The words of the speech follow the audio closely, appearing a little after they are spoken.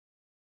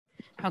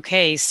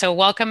Okay, so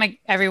welcome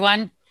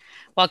everyone.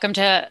 Welcome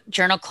to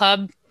Journal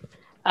Club,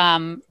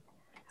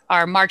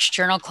 our March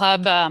Journal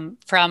Club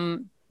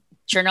from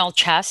Journal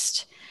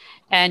Chest.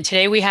 And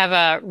today we have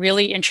a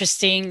really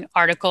interesting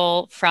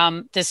article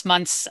from this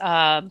month's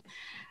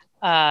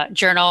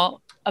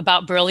journal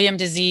about beryllium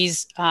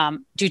disease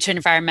due to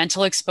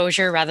environmental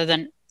exposure rather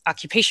than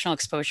occupational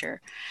exposure.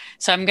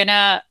 So I'm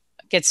gonna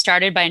get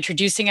started by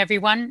introducing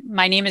everyone.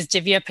 My name is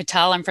Divya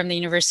Patel. I'm from the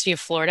University of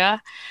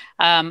Florida.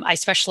 I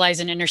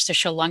specialize in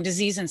interstitial lung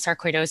disease and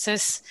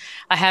sarcoidosis.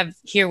 I have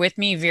here with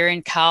me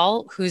Viren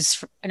Kaul,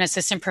 who's an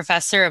assistant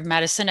professor of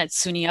medicine at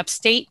SUNY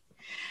Upstate.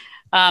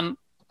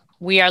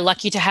 We are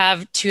lucky to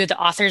have two of the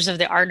authors of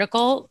the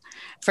article.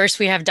 First,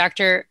 we have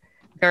Dr.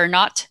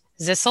 Gernot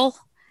Zissel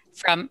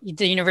from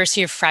the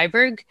University of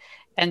Freiburg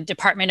and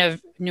Department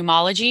of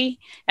Pneumology,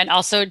 and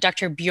also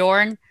Dr.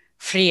 Bjorn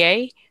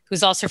Frey,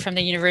 who's also from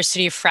the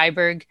University of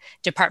Freiburg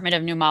Department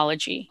of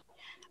Pneumology.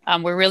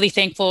 We're really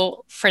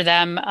thankful for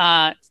them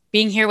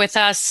being here with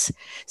us,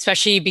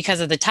 especially because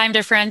of the time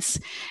difference.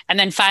 And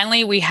then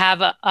finally, we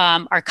have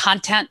our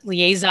content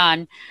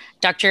liaison,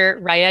 Dr.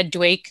 Raed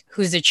Dweik,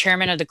 who's the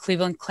chairman of the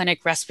Cleveland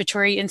Clinic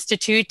Respiratory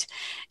Institute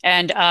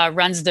and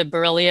runs the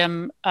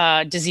beryllium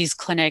disease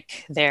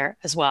clinic there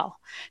as well.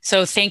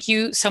 So thank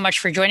you so much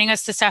for joining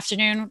us this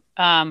afternoon.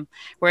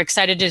 We're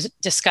excited to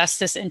discuss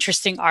this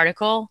interesting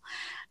article.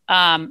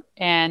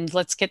 And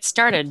let's get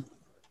started.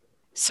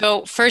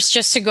 So first,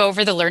 just to go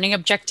over the learning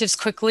objectives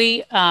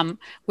quickly,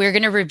 we're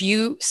going to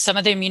review some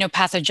of the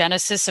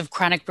immunopathogenesis of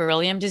chronic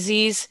beryllium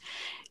disease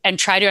and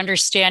try to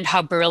understand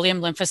how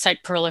beryllium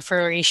lymphocyte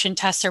proliferation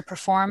tests are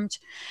performed.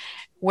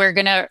 We're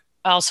going to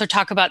also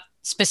talk about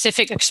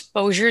specific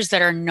exposures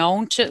that are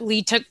known to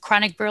lead to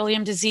chronic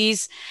beryllium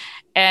disease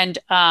and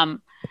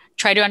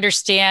try to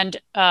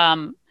understand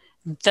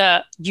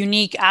the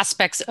unique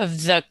aspects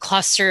of the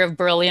cluster of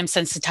beryllium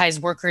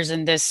sensitized workers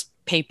in this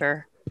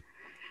paper.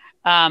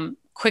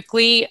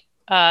 Quickly,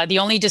 the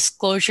only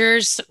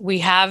disclosures we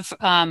have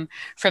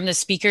from the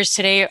speakers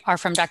today are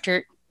from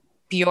Dr.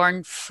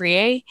 Bjorn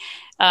Frey,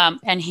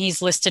 and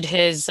he's listed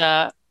his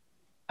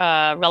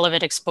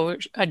relevant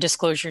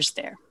disclosures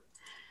there.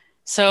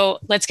 So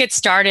let's get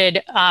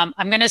started.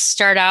 I'm going to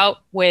start out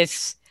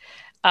with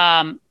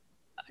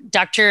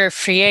Dr.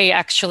 Frey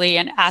actually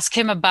and ask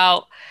him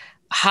about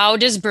how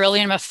does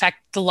beryllium affect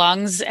the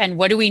lungs and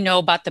what do we know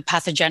about the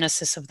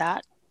pathogenesis of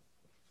that?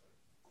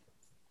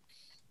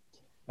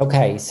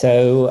 Okay,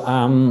 so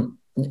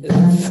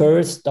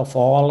first of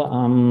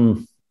all,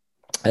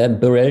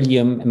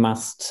 beryllium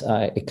must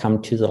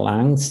come to the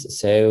lungs.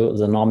 So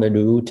the normal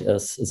route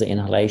is the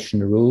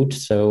inhalation route.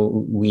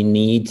 So we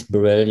need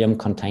beryllium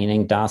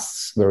containing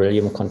dust,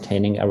 beryllium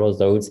containing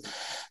aerosols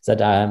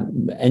that are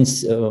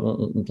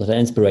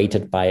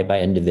inspirated by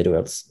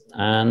individuals.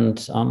 And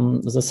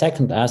the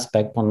second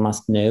aspect, one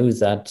must know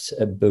that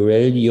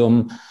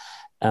beryllium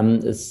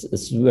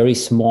is very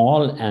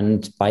small,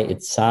 and by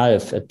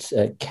itself, it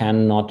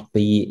cannot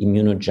be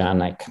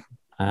immunogenic.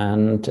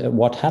 And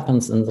what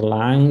happens in the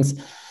lungs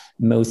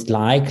most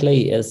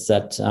likely is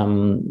that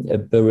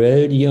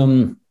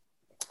beryllium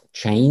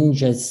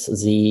changes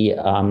the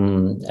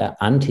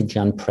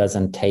antigen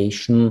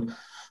presentation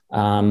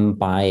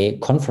by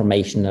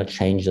conformational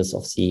changes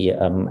of the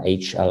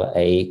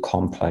HLA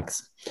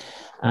complex.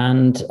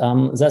 And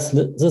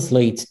this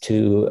leads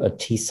to a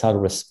T cell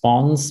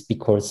response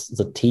because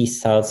the T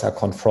cells are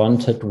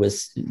confronted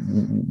with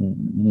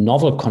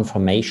novel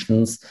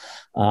conformations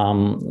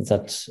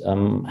that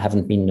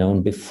haven't been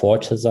known before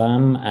to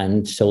them.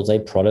 And so they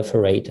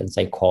proliferate and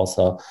they cause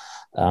a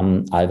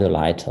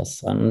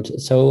alveolitis. And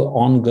so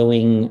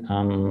ongoing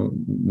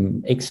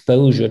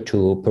exposure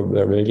to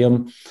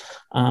beryllium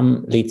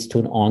leads to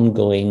an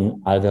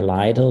ongoing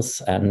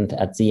alveolitis and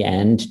at the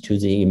end to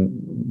the,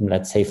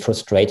 let's say,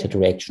 frustrated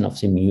reaction of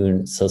the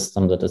immune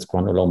system, that is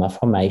granuloma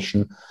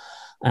formation.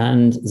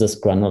 And this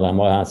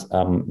granuloma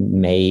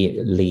may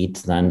lead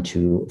then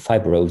to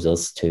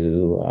fibrosis,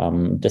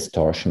 to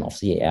distortion of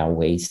the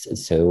airways,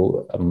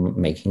 so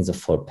making the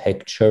full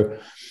picture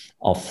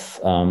of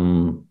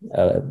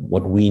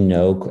what we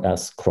know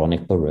as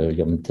chronic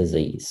beryllium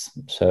disease.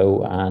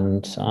 So,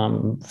 and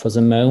for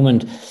the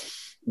moment,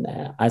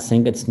 I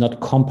think it's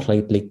not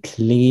completely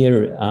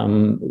clear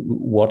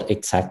what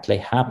exactly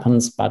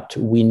happens, but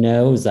we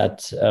know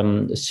that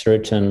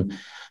certain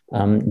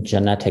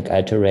genetic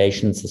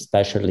alterations,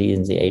 especially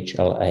in the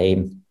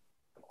HLA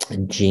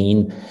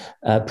gene,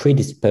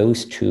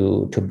 predisposed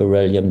to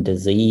beryllium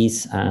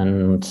disease.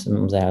 And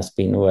there has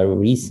been a very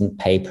recent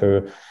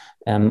paper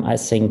I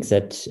think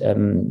that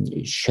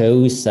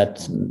shows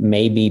that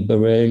maybe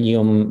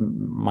beryllium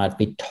might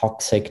be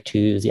toxic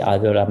to the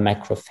alveolar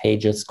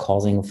macrophages,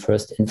 causing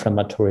first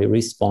inflammatory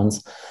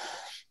response,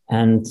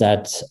 and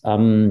that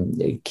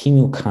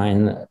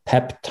chemokine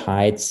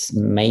peptides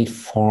may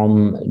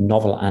form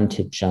novel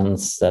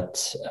antigens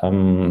that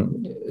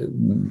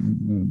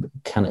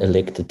can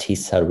elicit a T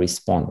cell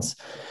response.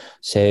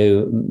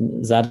 So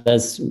that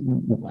is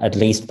at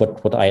least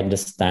what I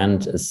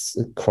understand is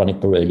chronic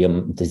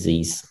beryllium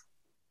disease.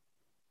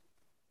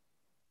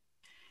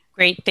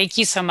 Great. Thank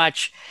you so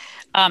much.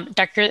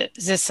 Dr.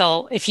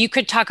 Zissel, if you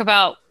could talk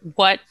about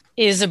what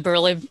is a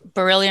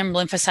beryllium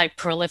lymphocyte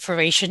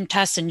proliferation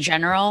test in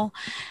general,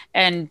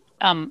 and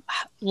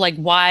like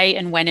why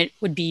and when it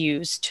would be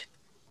used.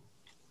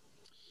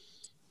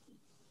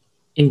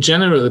 In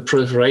general, the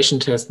proliferation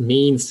test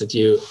means that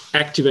you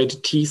activate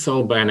a T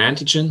cell by an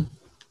antigen,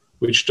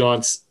 which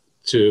starts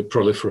to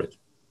proliferate.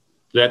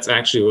 That's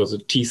actually what a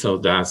T cell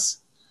does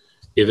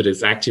if it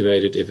is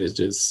activated, if it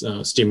is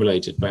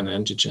stimulated by an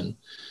antigen.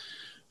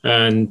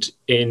 And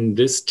in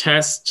this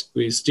test,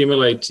 we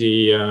stimulate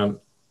the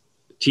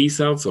T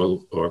cells,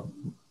 or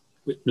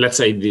let's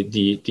say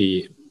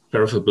the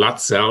peripheral blood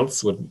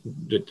cells,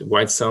 the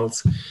white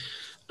cells,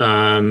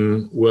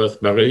 with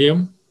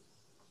beryllium.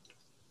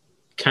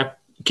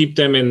 Keep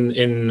them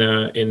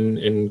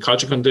in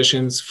culture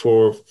conditions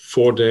for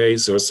 4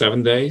 days or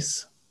 7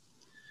 days.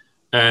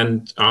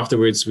 And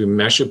afterwards, we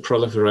measure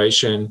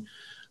proliferation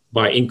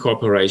by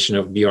incorporation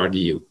of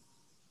BRDU.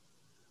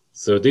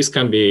 So this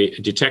can be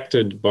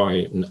detected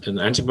by an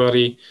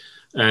antibody,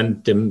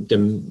 and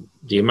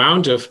the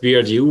amount of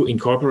BRDU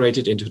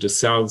incorporated into the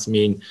cells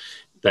mean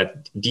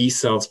that these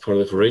cells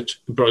proliferate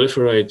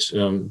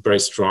very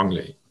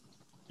strongly.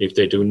 If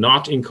they do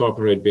not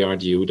incorporate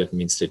BRDU, that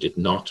means they did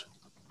not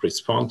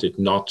respond, did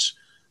not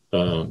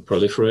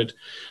proliferate,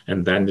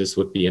 and then this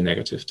would be a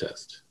negative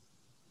test.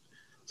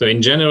 So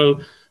in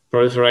general,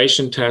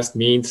 proliferation test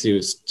means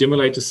you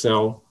stimulate a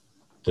cell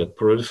that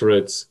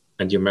proliferates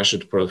and you measure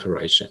the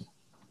proliferation.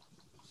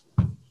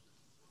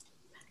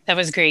 That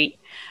was great.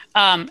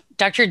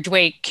 Dr.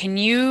 Dweck, can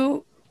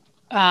you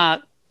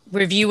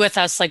review with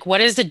us, like,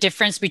 what is the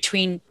difference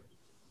between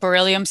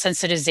beryllium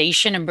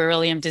sensitization and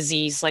beryllium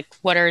disease? Like,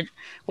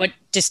 what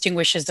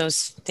distinguishes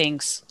those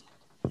things?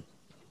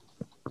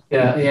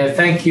 Yeah.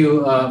 Thank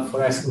you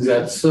for asking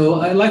that.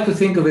 So I like to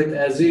think of it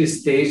as really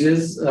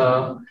stages.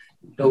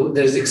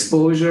 There's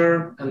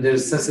exposure, and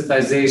there's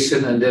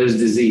sensitization, and there's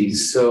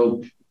disease.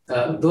 So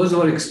those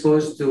who are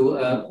exposed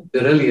to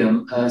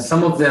beryllium,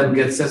 some of them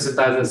get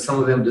sensitized and some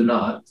of them do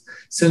not.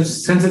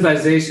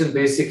 Sensitization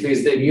basically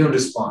is the immune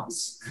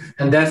response.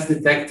 And that's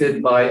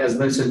detected by, as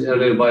mentioned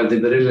earlier, by the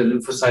beryllium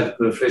lymphocyte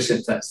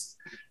proliferation test.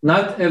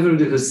 Not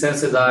everybody who's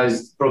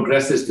sensitized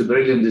progresses to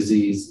beryllium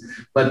disease,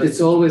 but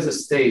it's always a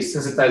stage.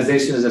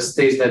 Sensitization is a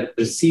stage that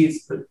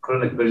precedes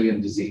chronic beryllium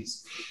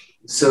disease.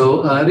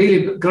 So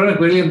really, chronic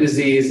beryllium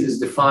disease is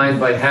defined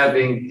by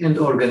having end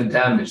organ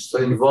damage, so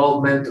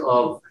involvement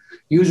of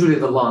usually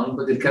the lung,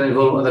 but it can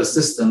involve other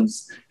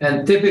systems,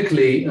 and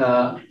typically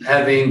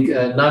having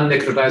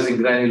non-necrotizing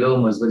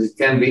granulomas, but it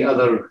can be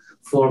other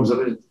forms of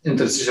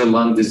interstitial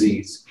lung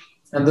disease.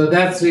 And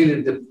that's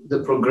really the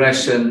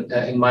progression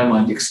in my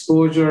mind: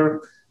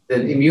 exposure,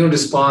 then immune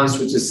response,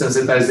 which is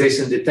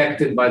sensitization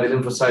detected by the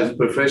lymphocyte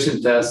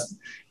proliferation test,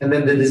 and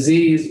then the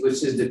disease,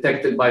 which is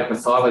detected by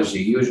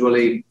pathology,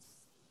 usually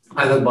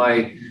either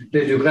by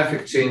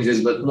radiographic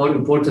changes, but more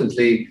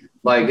importantly,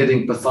 by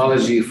getting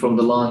pathology from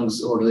the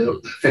lungs or the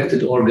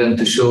affected organ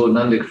to show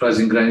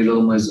non-necrotizing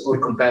granulomas or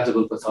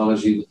compatible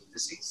pathology with the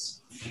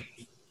disease.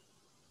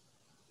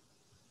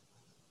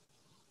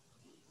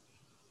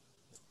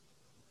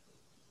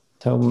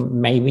 So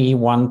maybe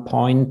one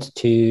point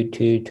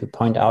to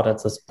point out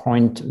at this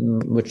point,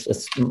 which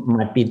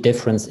might be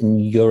difference in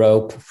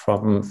Europe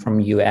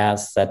from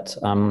US, that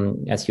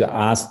as you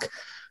ask,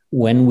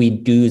 when we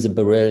do the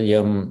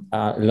beryllium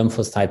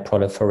lymphocyte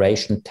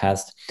proliferation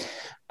test,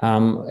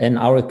 in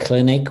our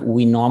clinic,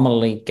 we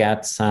normally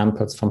get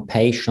samples from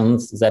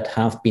patients that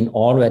have been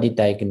already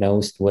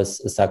diagnosed with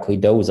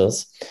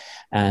sarcoidosis.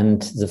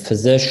 And the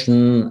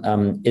physician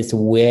is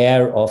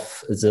aware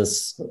of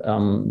this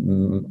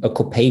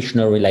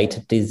occupational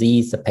related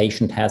disease. The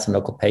patient has an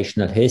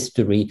occupational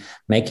history,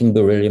 making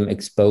beryllium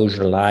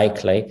exposure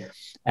likely.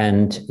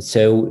 And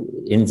so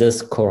in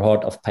this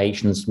cohort of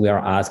patients, we are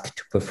asked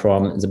to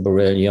perform the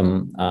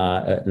beryllium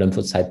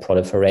lymphocyte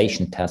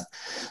proliferation test.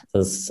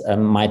 This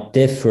might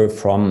differ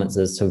from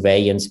the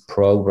surveillance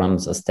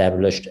programs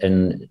established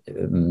in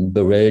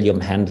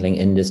beryllium handling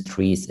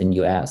industries in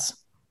US.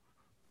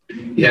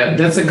 Yeah,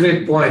 that's a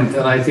great point.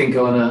 And I think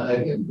I want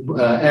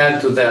to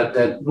add to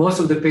that most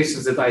of the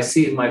patients that I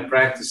see in my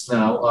practice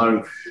now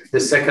are the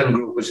second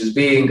group, which is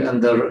being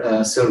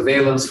under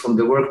surveillance from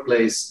the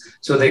workplace.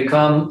 So they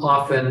come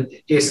often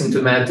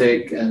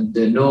asymptomatic and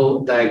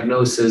no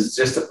diagnosis,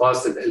 just a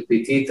positive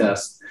LPT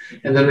test.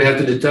 And then we have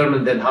to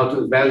determine then how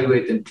to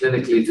evaluate them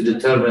clinically to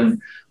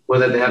determine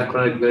whether they have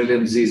chronic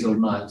beryllium disease or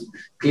not.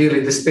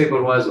 Clearly, this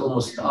paper was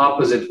almost the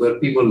opposite, where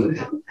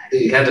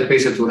they had a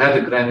patient who had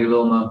a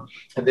granuloma,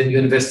 and then you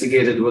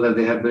investigated whether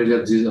they have beryllium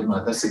disease or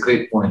not. That's a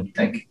great point.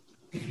 Thank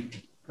you.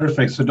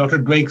 Perfect. So Dr.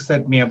 Dweck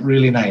set me up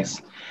really nice.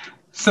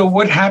 So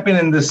what happened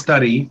in this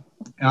study,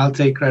 and I'll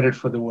take credit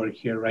for the work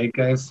here, right,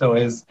 guys? So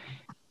is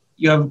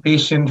you have a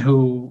patient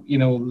who,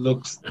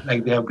 looks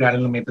like they have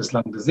granulomatous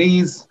lung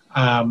disease,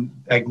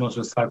 diagnosed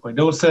with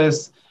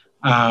sarcoidosis.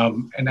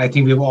 And I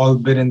think we've all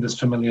been in this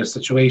familiar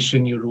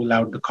situation. You rule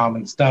out the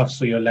common stuff,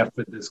 so you're left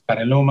with this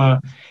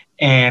granuloma.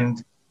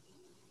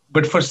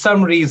 But for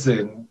some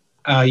reason,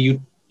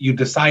 you you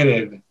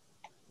decided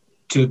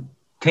to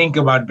think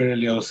about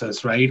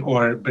borreliosis, right?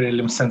 Or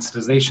beryllium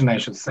sensitization, I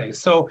should say.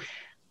 So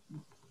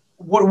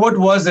what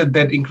was it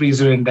that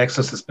increased your index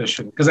of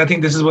suspicion? Because I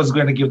think this is what's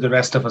going to give the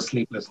rest of us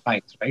sleepless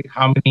nights, right?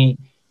 How many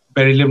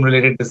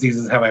beryllium-related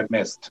diseases have I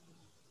missed?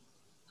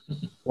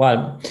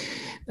 Well,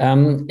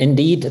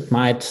 indeed, it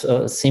might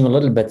seem a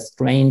little bit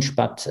strange,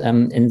 but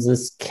in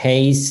this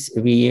case,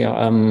 we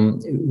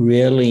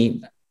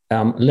really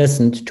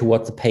listened to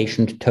what the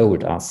patient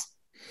told us.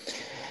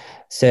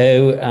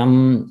 So,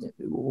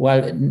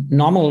 well,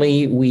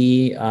 normally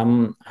we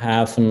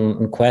have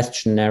a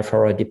questionnaire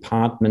for a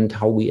department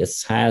how we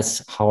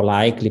assess how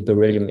likely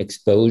beryllium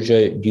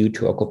exposure due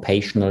to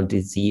occupational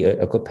disease,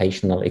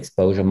 occupational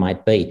exposure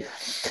might be.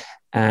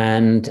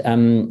 And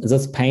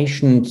this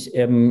patient,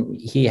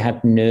 he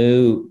had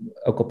no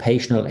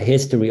occupational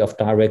history of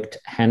direct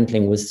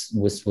handling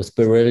with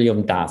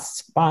beryllium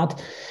dust. But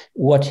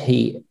what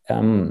he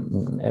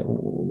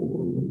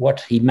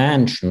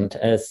mentioned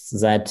is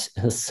that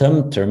his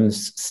symptoms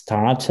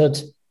started,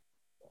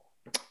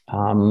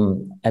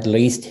 at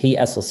least he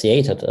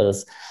associated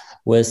us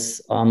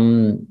with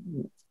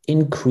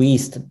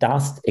increased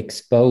dust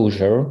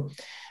exposure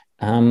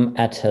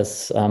at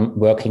his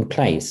working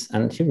place.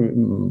 And he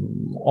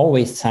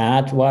always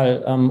said,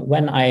 well,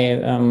 when I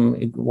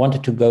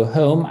wanted to go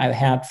home, I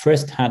had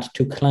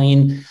to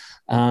clean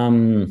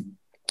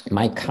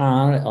my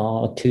car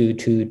to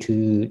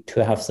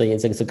have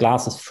the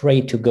glasses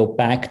free to go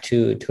back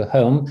to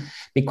home,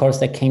 because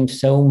there came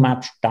so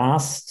much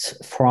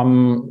dust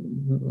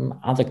from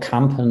other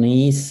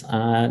companies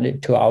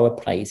to our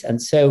place.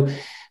 And so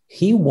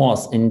he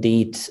was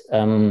indeed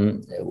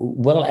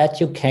well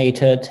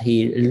educated.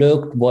 He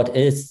looked what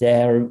is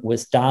there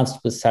with dust,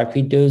 with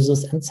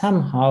sarcoidosis, and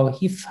somehow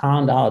he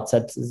found out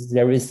that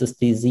there is this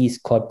disease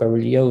called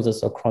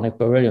borreliosis, or chronic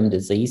beryllium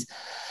disease.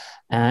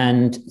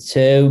 And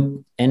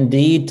so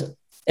indeed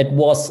it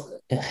was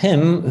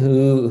him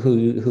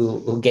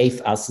who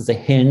gave us the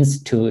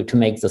hints to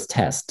make this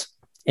test.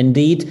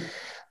 Indeed,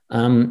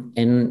 in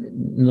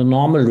the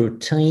normal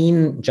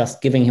routine,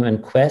 just giving him a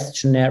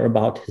questionnaire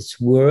about his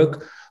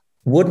work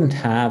wouldn't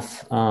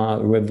have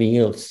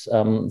revealed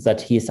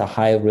that he's a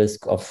high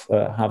risk of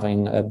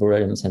having a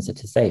beryllium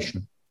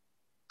sensitization.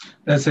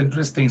 That's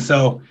interesting.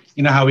 So,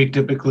 you know how we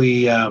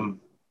typically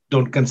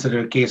don't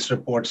consider case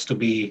reports to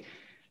be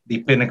the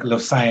pinnacle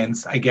of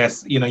science. I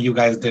guess, you know, you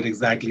guys did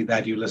exactly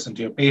that. You listened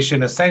to your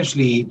patient,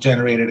 essentially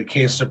generated a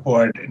case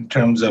report in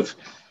terms of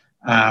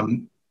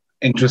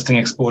interesting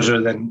exposure,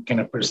 then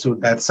kind of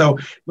pursued that. So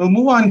we'll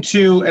move on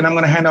to, and I'm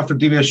going to hand off to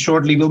Divya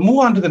shortly. We'll move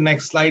on to the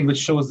next slide, which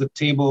shows the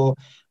table.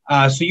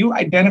 So you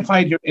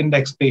identified your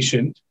index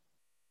patient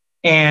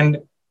and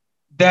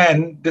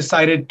then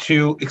decided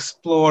to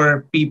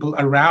explore people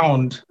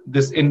around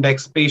this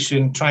index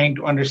patient, trying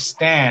to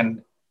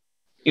understand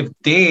if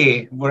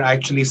they were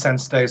actually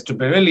sensitized to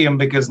beryllium,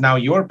 because now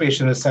your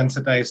patient is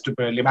sensitized to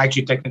beryllium,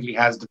 actually technically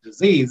has the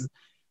disease.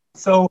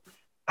 So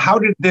how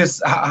did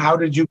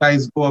you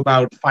guys go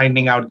about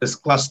finding out this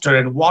cluster,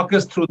 and walk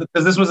us through,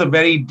 because this was a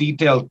very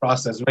detailed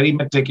process, very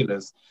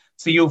meticulous.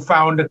 So you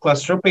found a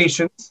cluster of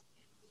patients,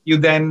 you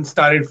then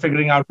started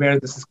figuring out where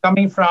this is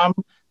coming from.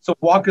 So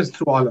walk us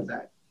through all of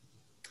that.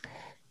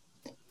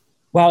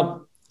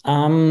 Well,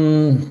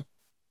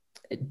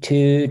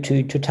 to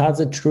tell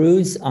the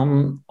truth,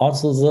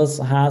 also this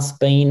has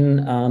been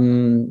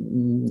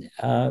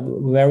a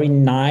very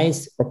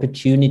nice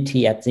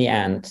opportunity at the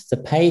end. The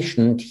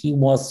patient, he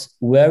was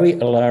very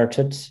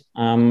alerted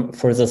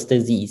for this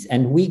disease,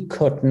 and we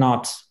could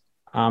not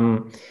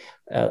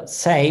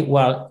say,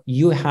 well,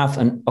 you have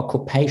an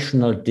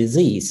occupational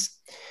disease,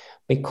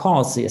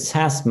 because the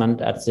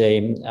assessment at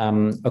the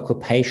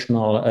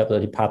the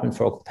Department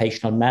for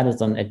Occupational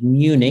Medicine at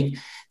Munich,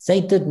 they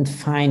didn't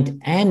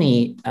find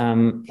any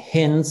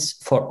hints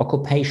for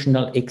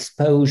occupational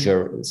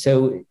exposure.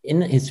 So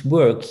in his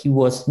work, he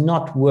was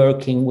not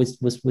working with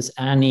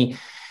any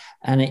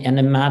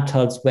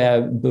metals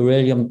where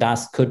beryllium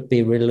dust could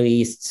be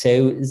released.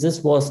 So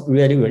this was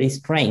really, really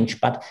strange.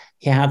 But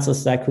he had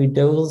this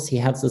sarcoidosis, he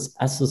had this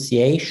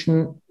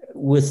association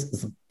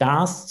with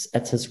dust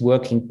at his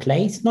working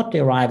place, not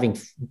deriving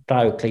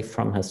directly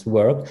from his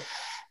work.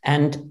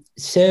 And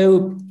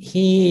so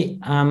he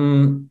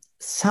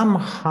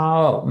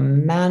somehow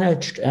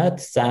managed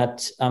it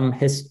that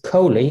his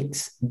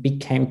colleagues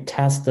became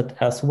tested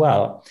as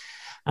well.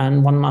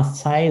 And one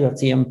must say that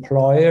the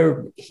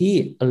employer,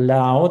 he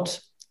allowed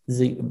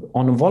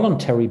on a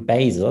voluntary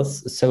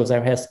basis, so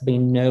there has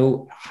been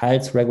no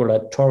health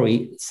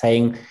regulatory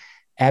saying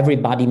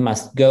everybody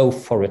must go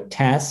for a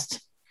test.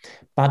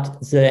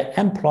 But the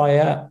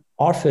employer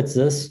offered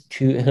this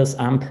to his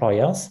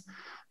employees,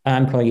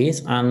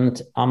 employees,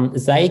 and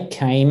they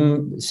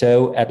came,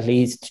 so at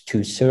least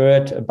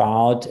 2/3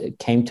 about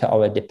came to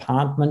our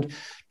department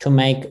to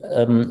make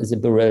the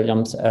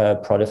beryllium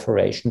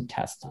proliferation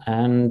test.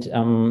 And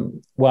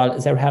well,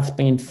 there have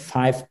been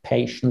 5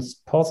 patients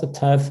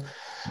positive.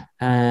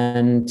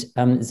 And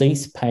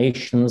these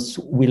patients,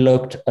 we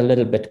looked a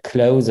little bit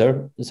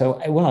closer. So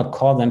I will not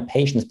call them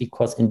patients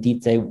because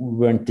indeed they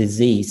weren't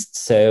diseased.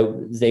 So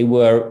they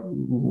were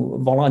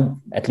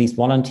at least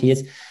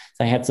volunteers.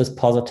 They had this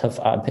positive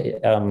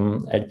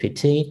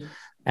LPT.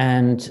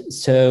 And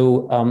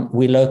so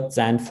we looked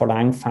then for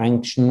lung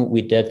function.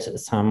 We did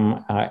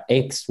some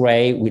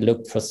X-ray. We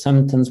looked for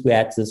symptoms. We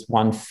had this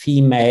one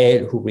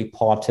female who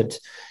reported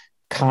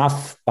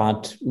cough,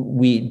 but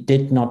we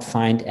did not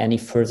find any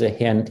further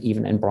hint,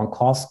 even in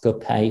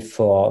bronchoscopy,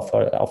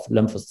 of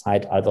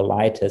lymphocyte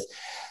alveolitis.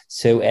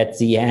 So at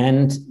the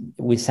end,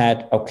 we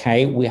said,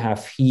 okay, we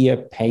have here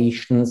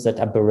patients that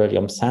are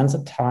beryllium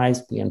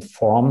sensitized. We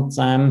informed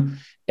them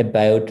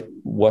about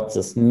what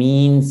this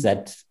means,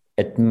 that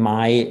it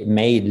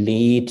may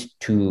lead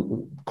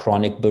to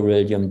chronic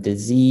beryllium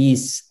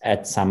disease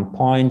at some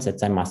point, that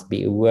they must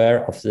be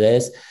aware of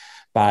this.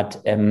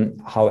 But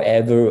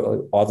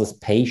however, all those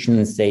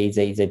patients, they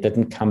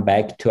didn't come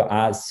back to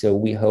us. So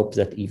we hope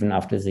that even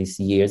after these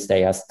years,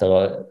 they are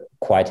still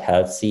quite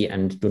healthy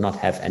and do not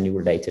have any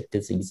related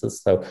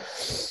diseases. So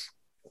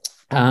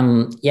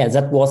yeah,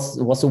 that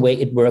was the way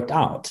it worked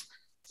out.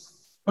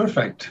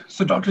 Perfect.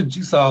 So Dr.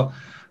 Jisal,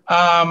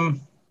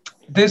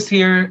 this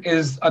here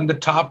is on the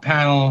top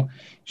panel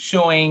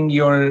showing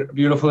your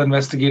beautiful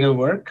investigative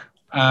work.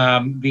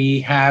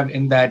 We have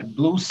in that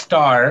blue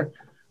star,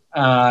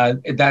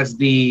 that's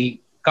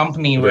the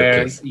company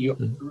where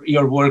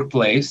your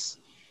workplace.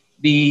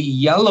 The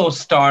yellow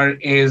star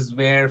is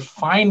where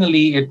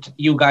finally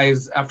you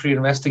guys, after your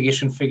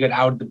investigation, figured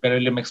out the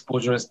beryllium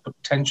exposure is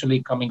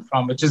potentially coming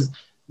from, which is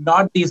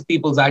not these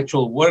people's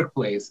actual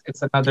workplace.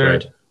 It's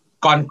another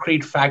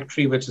concrete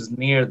factory which is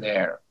near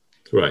there.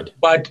 Right.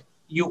 But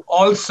you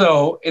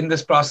also, in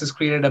this process,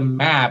 created a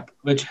map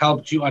which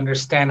helped you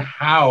understand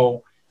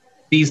how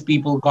these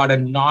people got a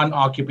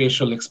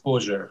non-occupational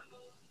exposure.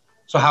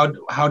 So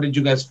how did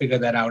you guys figure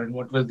that out, and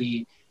what were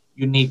the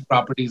unique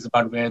properties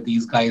about where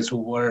these guys who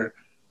were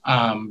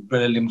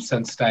beryllium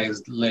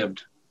sensitized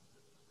lived?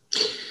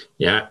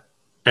 Yeah,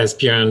 as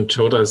Björn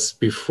told us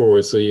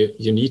before, so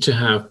you need to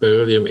have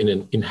beryllium in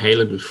an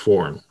inhalable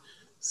form.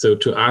 So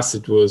to us,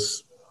 it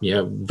was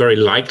very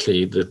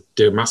likely that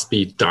there must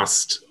be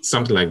dust,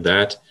 something like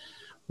that,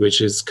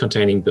 which is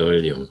containing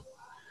beryllium.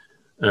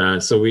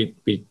 So we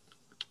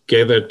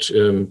gathered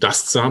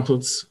dust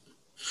samples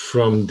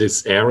from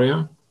this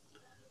area,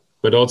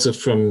 but also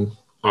from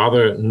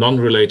other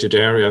non-related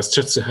areas,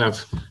 just to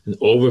have an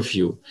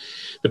overview.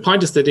 The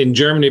point is that in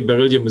Germany,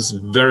 beryllium is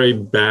very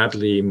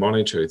badly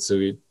monitored.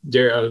 So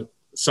there are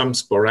some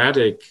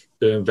sporadic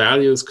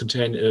values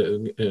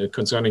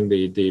concerning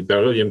the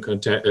beryllium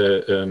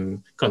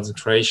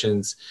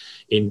concentrations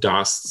in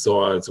dust,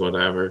 soils,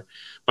 whatever,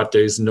 but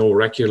there is no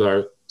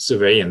regular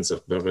surveillance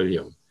of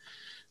beryllium.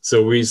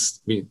 So we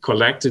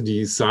collected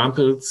these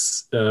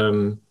samples,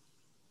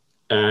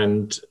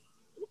 and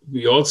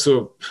we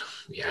also,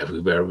 we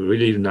were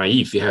really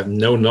naive. We have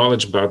no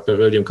knowledge about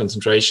beryllium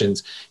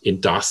concentrations in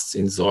dust,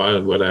 in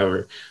soil,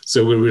 whatever.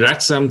 So we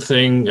read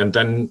something, and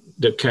then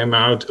that came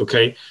out,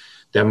 okay,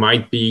 there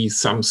might be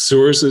some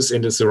sources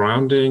in the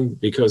surrounding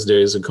because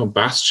there is a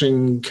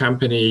combustion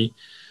company,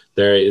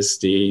 there is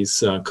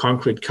these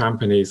concrete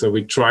companies. So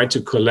we try to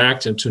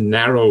collect and to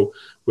narrow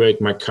where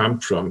it might come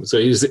from. So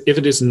if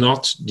it is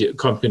not the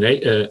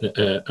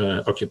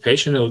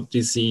occupational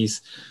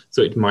disease,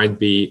 so it might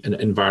be an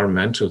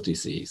environmental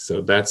disease.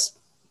 So that's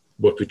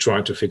what we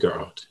try to figure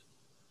out.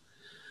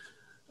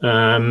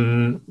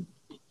 The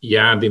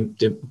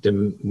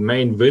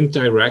main wind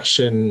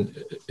direction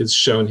is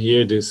shown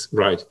here, this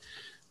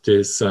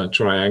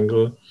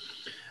triangle.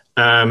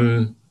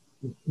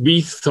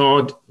 We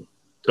thought,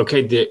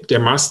 okay, there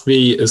must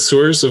be a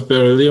source of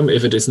beryllium.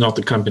 If it is not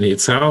the company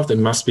itself, it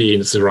must be in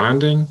the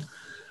surrounding,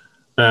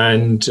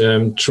 and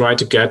try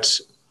to get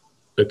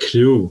a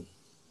clue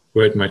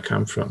where it might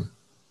come from.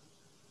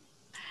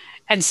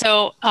 And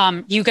so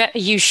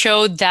you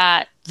showed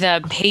that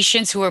the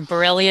patients who were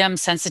beryllium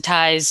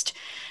sensitized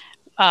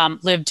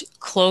lived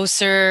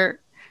closer,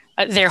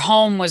 their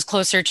home was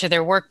closer to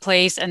their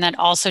workplace, and then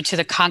also to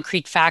the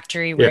concrete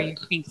factory where you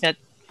think that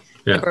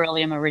the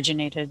beryllium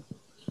originated.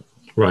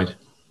 Right.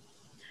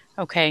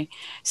 Okay.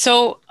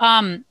 So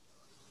let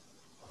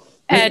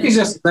me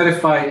just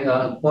clarify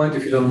a point,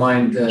 if you don't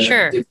mind.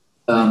 Sure.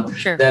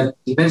 That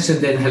you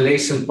mentioned the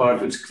inhalation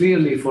part, which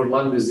clearly for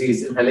lung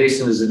disease,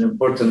 inhalation is an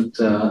important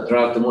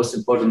route, the most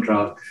important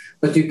route.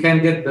 But you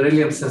can get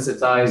beryllium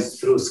sensitized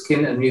through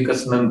skin and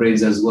mucous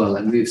membranes as well.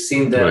 And we've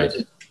seen that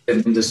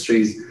in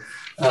industries.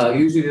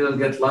 Usually you don't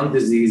get lung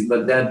disease,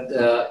 but that,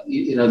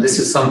 this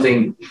is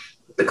something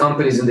the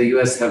companies in the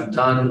US have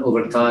done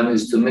over time,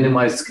 is to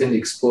minimize skin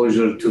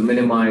exposure, to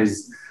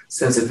minimize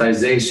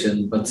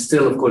sensitization, but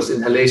still, of course,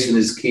 inhalation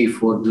is key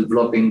for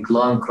developing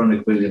long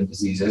chronic beryllium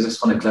disease. I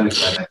just want to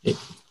clarify that.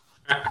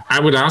 I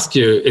would ask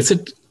you, is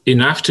it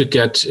enough to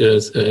get,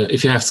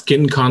 if you have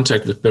skin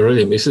contact with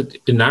beryllium, is it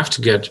enough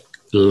to get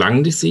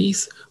lung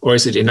disease, or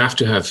is it enough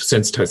to have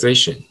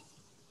sensitization?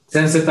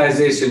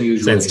 Sensitization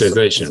usually.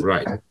 Sensitization,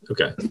 right.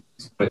 Okay.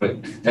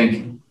 Right. Thank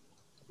you.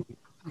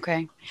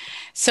 Okay.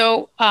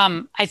 So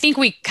I think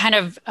we kind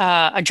of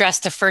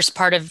addressed the first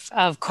part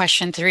of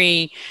question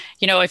 3.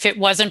 You know, if it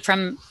wasn't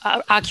from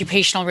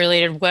occupational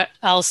related, what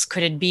else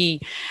could it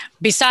be?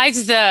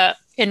 Besides the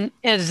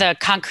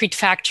concrete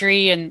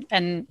factory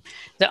and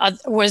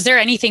was there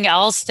anything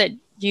else that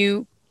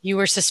you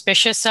were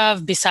suspicious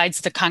of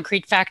besides the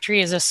concrete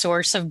factory as a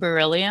source of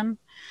beryllium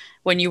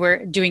when you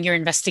were doing your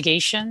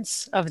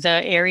investigations of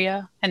the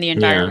area and the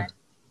environment?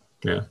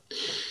 Yeah.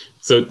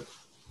 So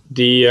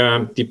the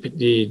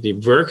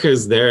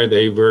workers there,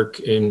 they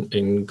work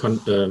in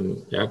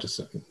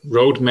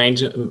road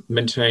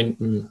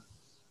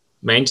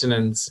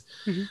maintenance.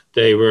 Mm-hmm.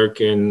 They work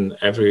in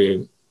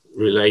every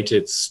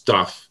related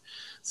stuff.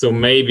 So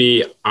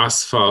maybe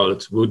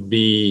asphalt would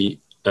be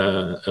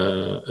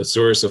a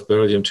source of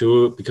beryllium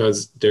too,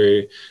 because there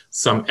are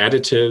some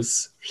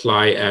additives.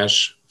 Fly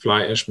ash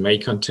may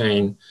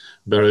contain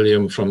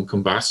beryllium from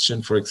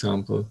combustion, for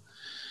example.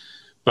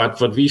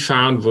 But what we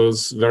found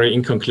was very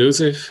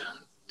inconclusive.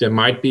 There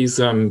might be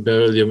some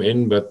beryllium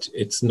in, but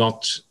it's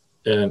not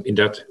in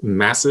that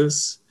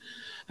masses.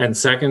 And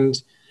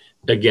second,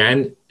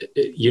 again,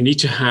 you need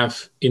to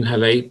have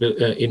inhalable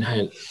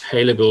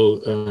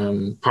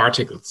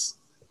particles,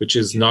 which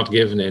is not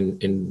given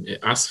in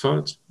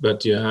asphalt,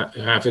 but you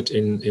have it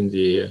in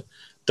the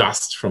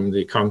dust from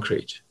the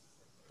concrete.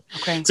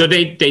 Okay. So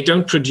they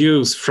don't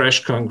produce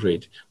fresh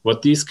concrete.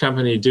 What these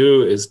companies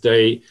do is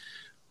they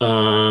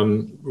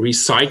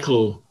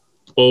recycle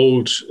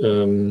old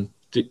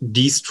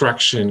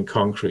destruction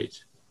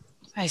concrete.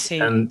 I see.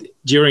 And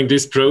during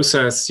this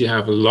process, you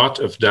have a lot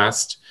of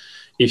dust.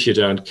 If you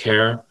don't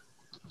care,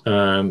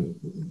 then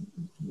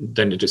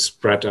it is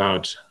spread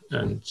out,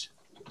 and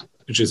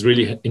which is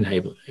really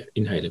inhalable.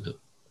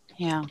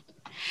 Yeah.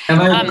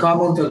 Can I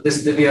comment on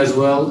this, Divya, as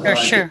well?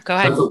 Sure. Go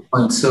ahead.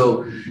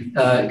 So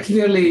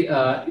clearly,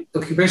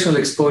 occupational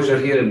exposure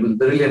here with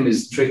beryllium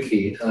is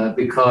tricky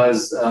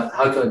because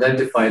how to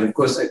identify it. Of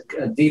course,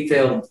 a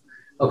detailed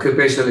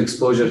occupational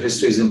exposure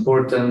history is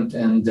important,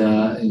 and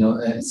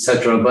et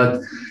cetera.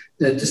 But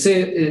to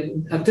say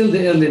until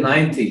the early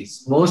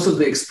 90s, most of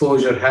the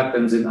exposure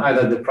happens in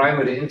either the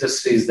primary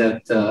industries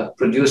that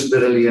produce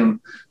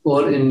beryllium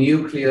or in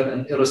nuclear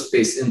and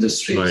aerospace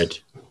industries.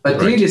 Right. But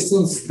really,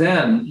 since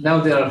then, now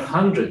there are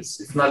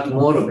hundreds, if not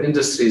more, of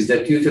industries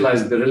that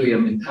utilize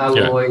beryllium in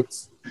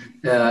alloys,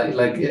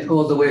 like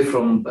all the way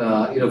from,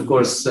 of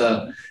course,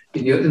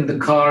 in the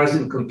cars,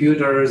 in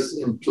computers,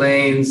 in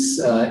planes,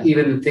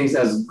 even in things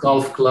as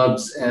golf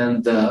clubs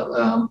and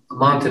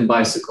mountain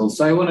bicycles.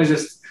 So I want to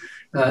just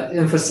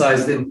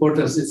emphasize the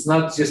importance. It's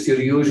not just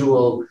your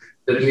usual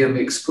beryllium,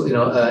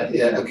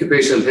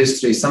 occupational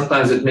history.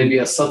 Sometimes it may be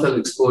a subtle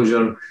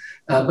exposure.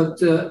 But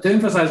to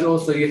emphasize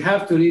also, you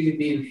have to really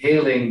be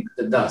inhaling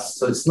the dust.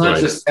 So it's not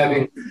just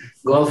having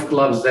golf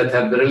clubs that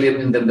have beryllium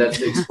in them that's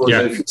the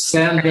exposure. If you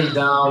sand them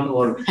down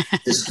or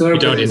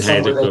disturb it in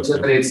some way, that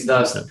generates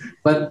dust. Yeah.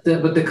 But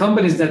the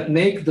companies that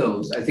make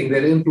those, I think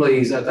their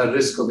employees are at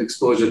risk of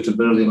exposure to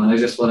beryllium. And I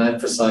just want to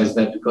emphasize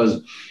that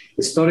because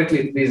historically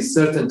it's been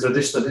certain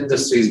traditional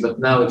industries, but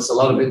now it's a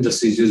lot of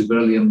industries use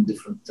beryllium in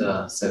different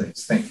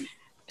settings. Thank you.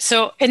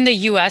 So in the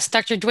U.S.,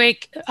 Dr.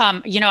 Dweik,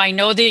 I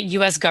know the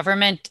U.S.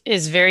 government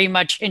is very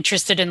much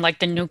interested in like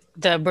the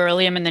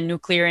beryllium in the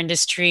nuclear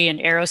industry and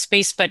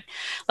aerospace, but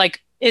like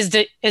is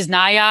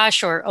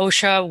NIOSH or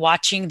OSHA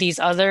watching these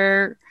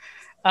other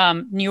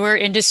newer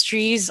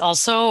industries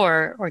also,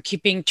 or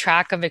keeping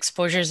track of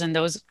exposures in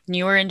those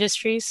newer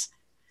industries?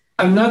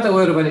 I'm not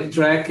aware of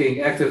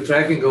any active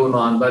tracking going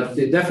on, but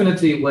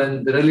definitely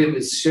when beryllium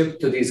is shipped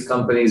to these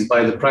companies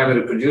by the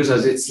primary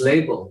producers, it's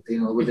labeled,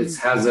 with its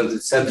hazards,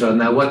 etc.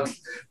 Now,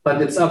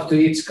 but it's up to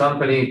each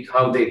company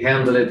how they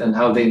handle it and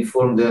how they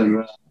inform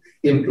their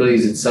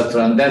employees,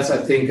 etc. And that's, I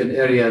think, an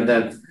area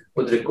that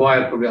would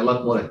require probably a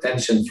lot more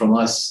attention from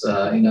us,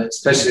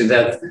 especially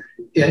that,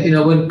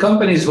 when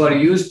companies who are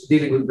used to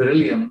dealing with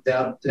beryllium, they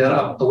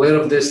are aware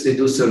of this, they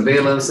do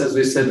surveillance, as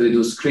we said, we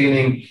do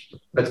screening,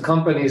 but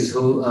companies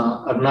who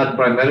are not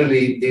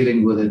primarily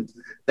dealing with it,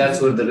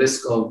 that's where the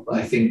risk of,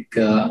 I think,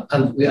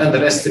 we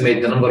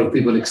underestimate the number of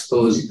people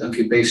exposed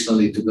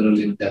occupationally to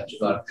beryllium in that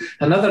regard.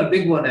 Another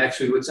big one,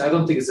 actually, which I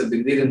don't think is a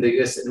big deal in the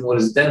US anymore,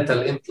 is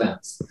dental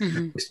implants.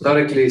 Mm-hmm.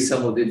 Historically,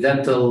 some of the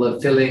dental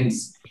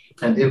fillings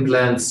and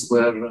implants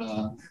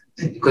were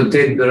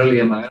contained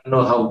beryllium. I don't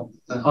know how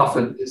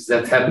often is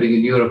that happening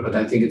in Europe, but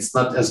I think it's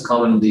not as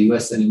common in the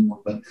US anymore.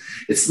 But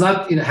it's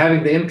not,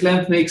 having the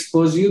implant may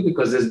expose you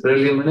because there's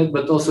beryllium in it,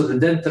 but also the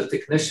dental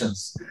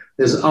technicians.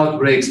 There's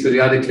outbreaks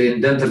periodically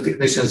in dental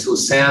technicians who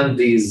sand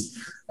these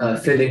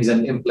fillings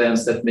and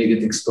implants that may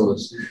get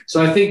exposed.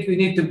 So I think we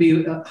need to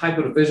be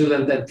hyper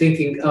vigilant and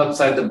thinking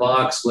outside the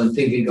box when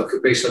thinking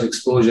occupational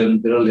exposure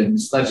in beryllium.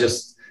 It's not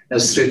just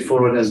as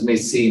straightforward as may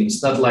seem.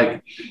 It's not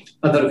like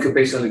other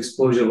occupational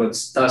exposure with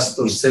dust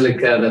or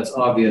silica that's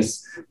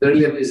obvious.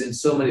 Beryllium is in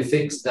so many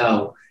things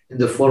now in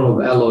the form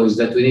of alloys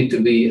that we need to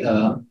be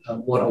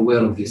more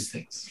aware of these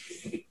things.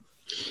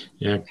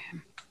 Yeah.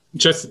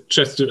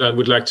 I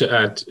would like to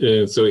add,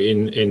 so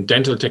in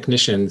dental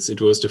technicians, it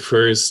was the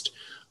first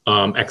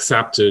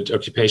accepted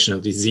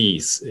occupational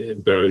disease,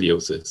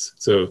 berylliosis.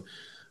 So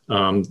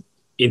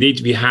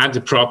indeed, we had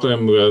the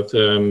problem with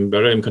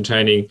beryllium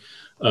containing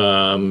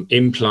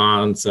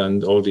implants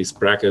and all these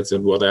brackets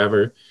and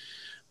whatever.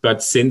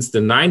 But since the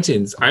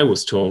 19th, I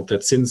was told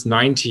that since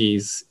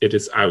 90s, it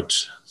is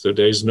out. So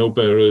there is no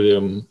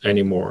beryllium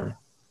anymore.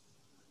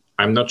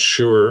 I'm not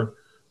sure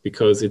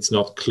because it's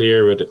not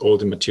clear where all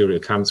the material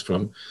comes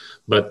from.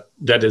 But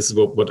that is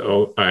what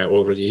I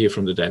already hear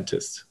from the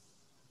dentist.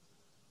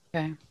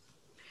 Okay.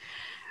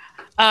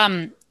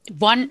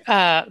 One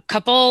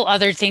couple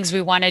other things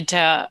we wanted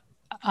to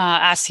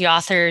ask the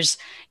authors.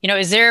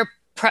 Is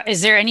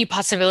there any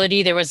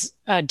possibility there was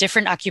a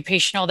different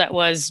occupational that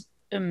was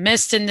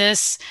missed in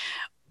this?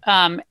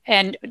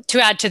 And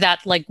to add to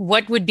that, like,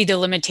 what would be the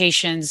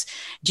limitations?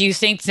 Do you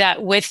think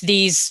that with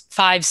these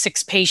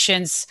 5-6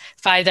 patients,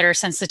 5 that are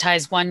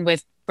sensitized, 1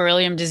 with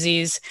beryllium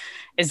disease,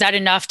 is that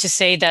enough to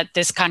say that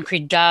this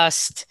concrete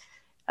dust,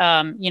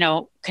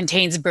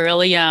 contains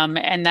beryllium,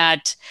 and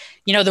that,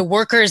 the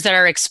workers that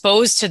are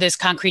exposed to this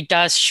concrete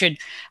dust should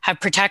have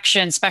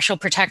protection, special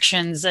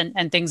protections,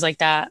 and things like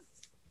that?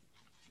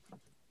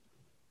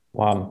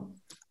 Wow.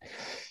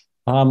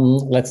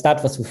 Let's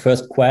start with the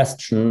first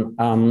question.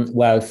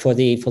 Well, for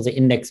the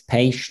index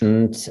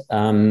patient,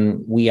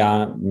 we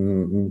are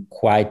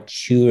quite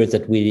sure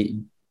that we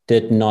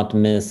did not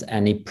miss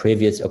any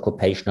previous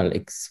occupational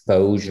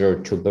exposure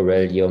to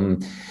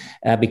beryllium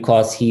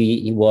because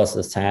he was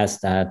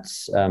assessed at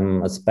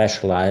a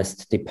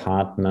specialized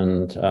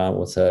department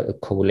with a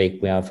colleague.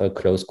 We have a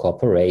close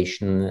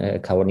cooperation.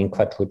 Caroline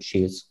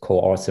Quattrucci is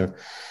co-author.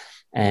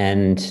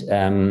 And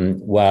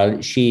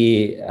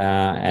she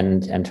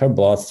and her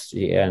boss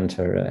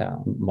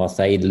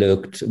they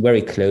looked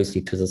very closely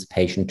to this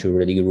patient to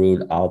really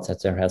rule out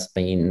that there has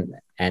been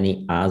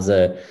any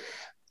other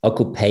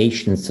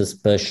occupation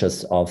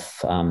suspicious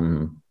of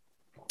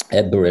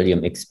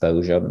beryllium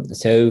exposure.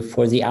 So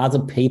for the other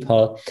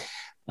people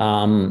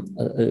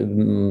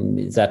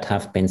that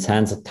have been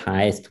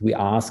sensitized, we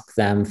ask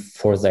them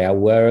for their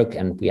work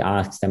and we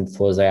ask them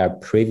for their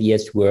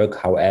previous work.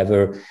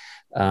 However,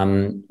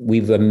 we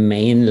were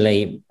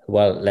mainly,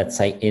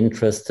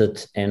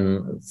 interested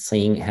in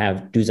seeing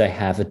do they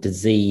have a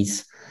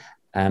disease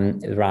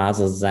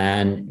rather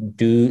than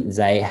do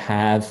they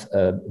have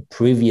a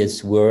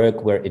previous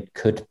work where it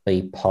could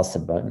be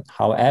possible.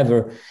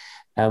 However,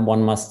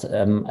 one must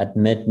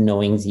admit,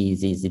 knowing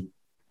the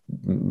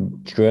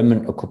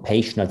German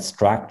occupational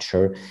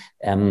structure,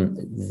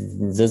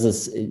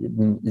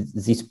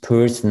 these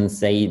persons,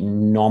 they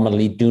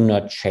normally do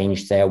not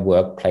change their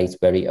workplace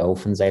very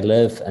often. They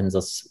live in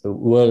this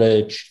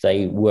village,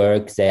 they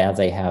work there,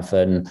 they have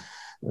a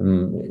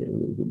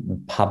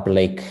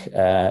public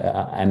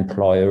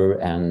employer,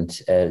 and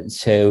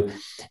so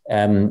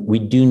we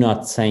do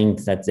not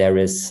think that there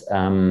is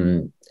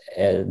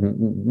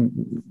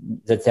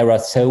that there are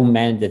so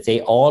many, that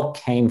they all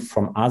came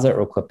from other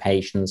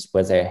occupations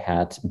where they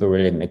had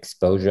beryllium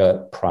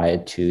exposure prior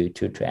to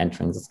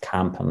entering this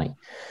company.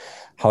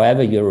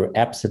 However, you're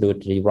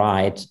absolutely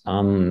right.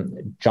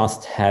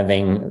 Just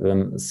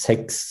having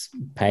 6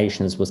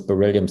 patients with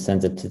beryllium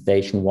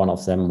sensitization, one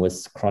of them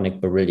with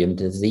chronic beryllium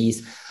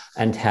disease,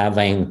 and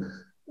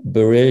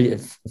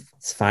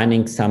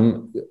finding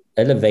some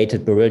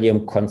elevated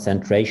beryllium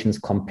concentrations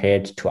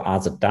compared to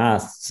other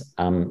dusts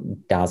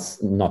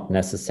does not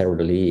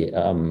necessarily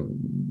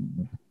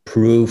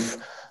prove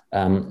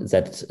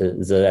that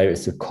there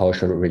is a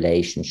causal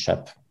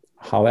relationship.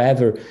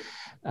 However,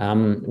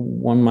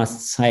 one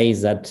must say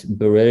that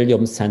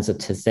beryllium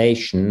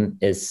sensitization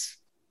is,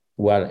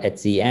 at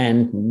the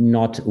end,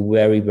 not a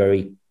very,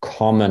 very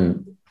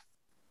common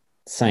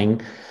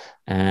thing.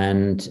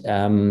 And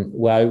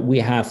we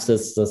have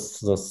this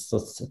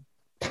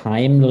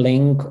time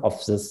link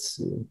of this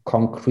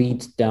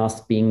concrete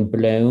dust being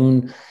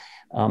blown.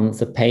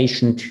 The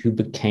patient who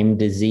became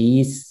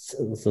diseased,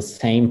 the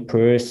same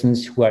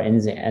persons who are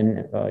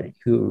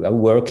who are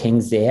working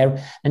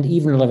there, and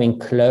even living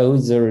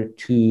closer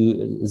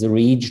to the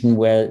region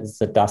where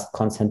the dust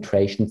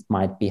concentrations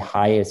might be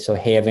higher, so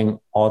having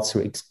also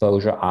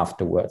exposure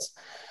afterwards.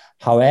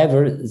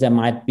 However, there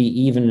might be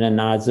even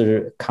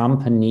another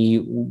company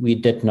we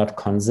did not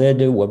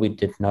consider, or we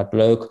did not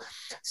look.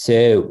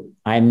 So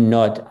I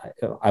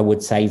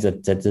would say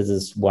that this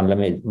is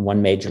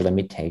one major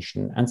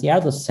limitation. And the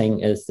other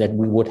thing is that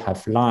we would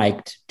have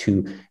liked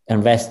to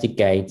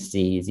investigate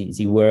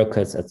the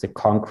workers at the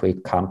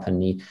concrete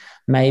company,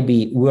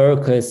 maybe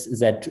workers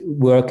that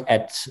work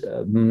at,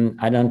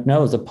 I don't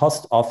know, the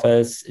post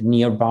office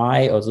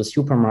nearby or the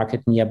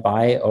supermarket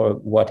nearby or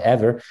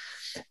whatever,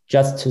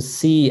 just to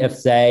see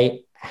if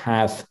they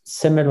have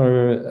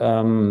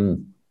similar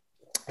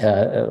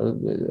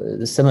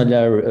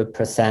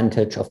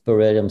percentage of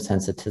beryllium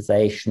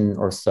sensitization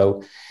or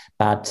so,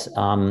 but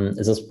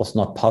this was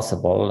not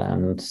possible.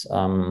 And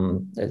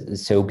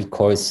so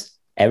because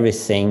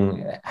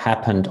everything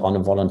happened on a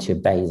volunteer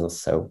basis.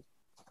 So.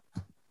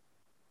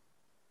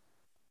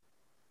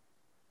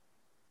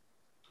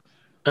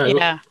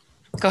 Yeah,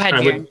 go ahead,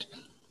 Björn.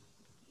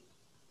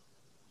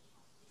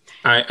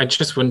 I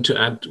just want to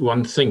add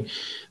one thing.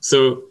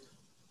 So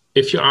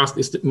if you ask,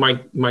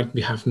 might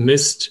we have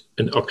missed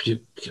an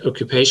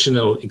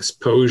occupational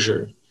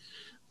exposure?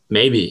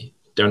 Maybe,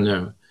 don't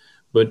know.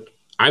 But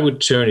I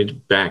would turn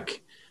it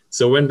back.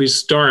 So when we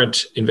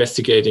start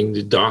investigating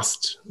the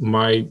dust,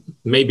 my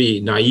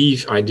maybe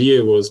naive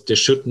idea was there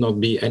should not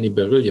be any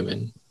beryllium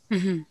in.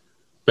 Mm-hmm.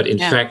 But in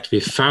fact, we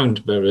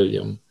found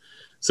beryllium.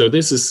 So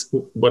this is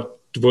what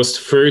was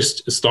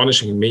first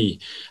astonishing me.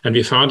 And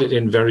we found it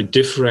in very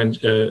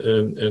different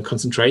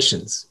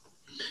concentrations.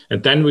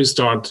 And then we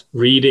start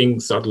reading,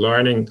 start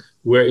learning,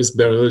 where is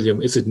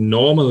beryllium? Is it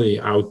normally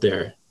out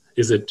there?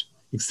 Is it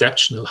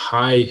exceptional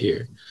high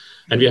here?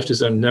 And we have to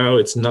say, no,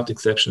 it's not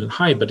exceptional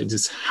high, but it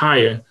is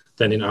higher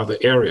than in other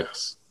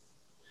areas.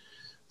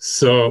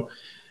 So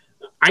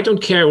I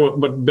don't care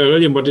what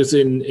beryllium, what is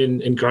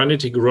in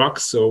granitic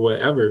rocks or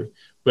wherever,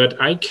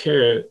 but I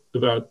care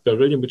about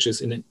beryllium, which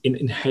is in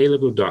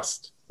inhalable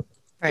dust,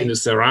 in the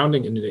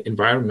surrounding, in the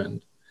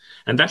environment.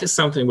 And that is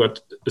something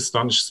what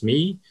astonishes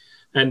me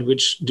and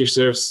which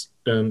deserves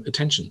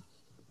attention.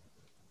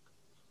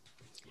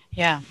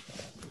 Yeah.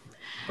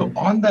 So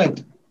on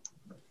that,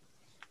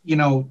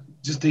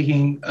 just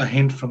taking a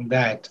hint from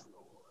that,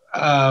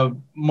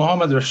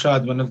 Mohammed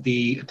Rashad, one of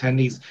the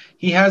attendees,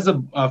 he has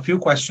a few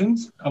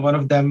questions. One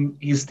of them,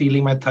 he's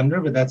stealing my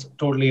thunder, but that's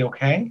totally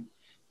okay.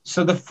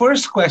 So the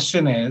first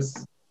question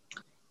is,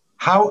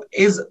 how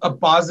is a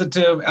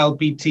positive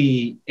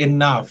LPT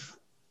enough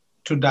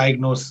to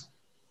diagnose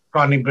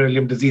chronic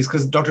beryllium disease?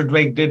 Because Dr.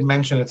 Dweck did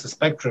mention it's a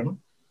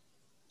spectrum.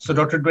 So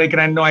Dr. Dweck,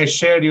 and I know I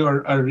shared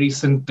a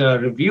recent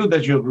review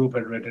that your group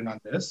had written on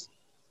this,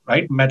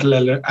 right?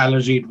 Metal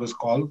allergy, it was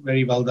called.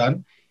 Very well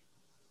done.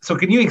 So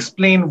can you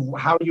explain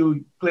how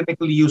you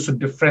clinically use to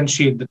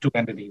differentiate the two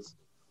entities?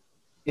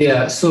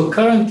 Yeah, so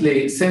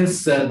currently,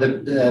 since the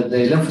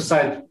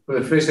lymphocyte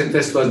proliferation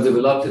test was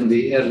developed in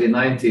the early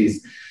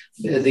 90s,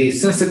 the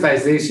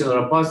sensitization or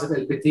a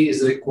positive LPT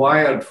is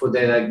required for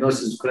the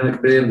diagnosis of chronic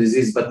beryllium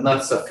disease, but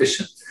not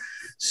sufficient.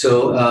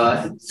 So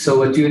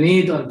what you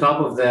need on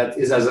top of that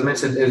is, as I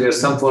mentioned earlier,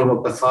 some form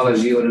of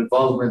pathology or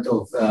involvement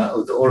of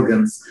the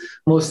organs.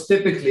 Most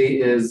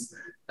typically is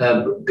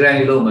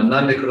granuloma,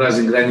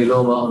 non-necrotizing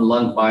granuloma on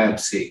lung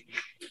biopsy.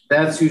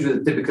 That's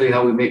usually typically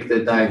how we make the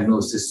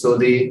diagnosis. So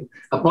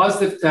a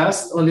positive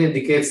test only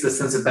indicates the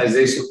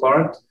sensitization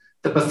part.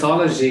 The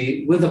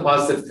pathology with the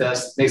positive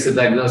test makes a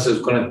diagnosis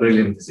of chronic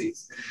beryllium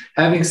disease.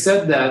 Having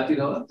said that,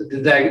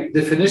 the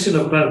definition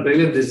of chronic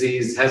beryllium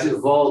disease has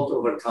evolved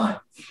over time.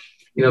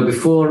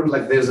 Before,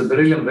 like there's a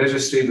beryllium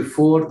registry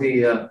before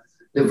the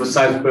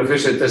lymphocyte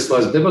proliferation test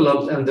was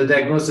developed, and the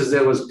diagnosis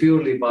there was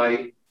purely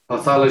by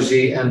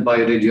pathology and by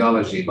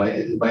radiology,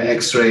 by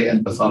X-ray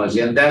and pathology.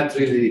 And that's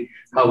really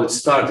how it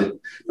started.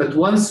 But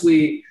once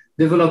we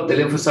developed the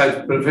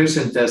lymphocyte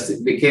proliferation test,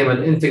 it became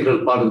an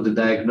integral part of the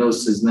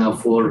diagnosis now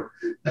for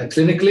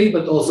clinically,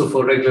 but also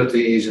for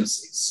regulatory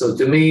agencies. So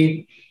to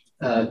me,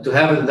 to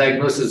have a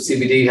diagnosis of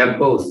CBD, you have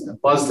both a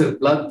positive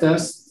blood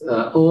test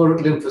or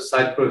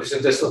lymphocyte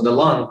proliferation test on the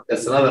lung.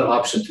 That's another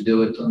option to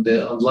do it on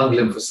lung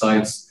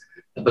lymphocytes,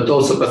 but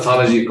also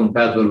pathology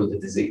compatible with the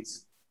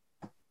disease.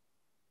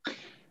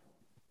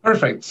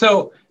 Perfect.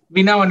 So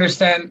we now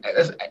understand,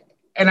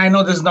 and I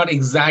know this is not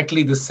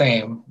exactly the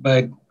same,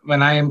 but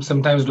when I am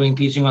sometimes doing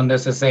teaching on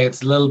this, I say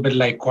it's a little bit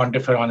like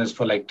quantiferon is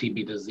for like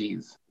TB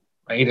disease,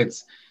 right?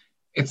 It's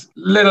a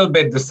little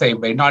bit the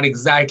same way, not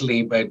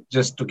exactly, but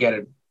just to get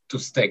it to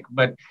stick.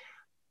 But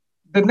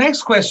the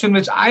next question,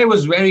 which I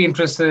was very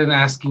interested in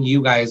asking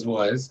you guys,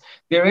 was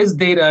there is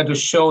data to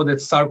show that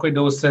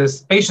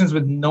sarcoidosis, patients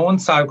with known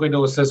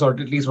sarcoidosis, or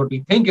at least what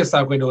we think is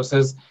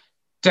sarcoidosis,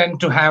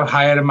 tend to have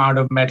higher amount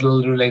of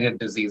metal-related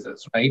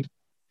diseases, right?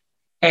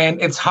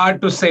 And it's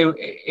hard to say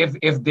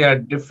if they are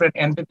different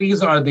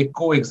entities or are they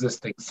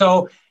coexisting.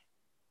 So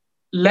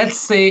let's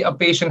say a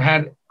patient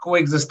had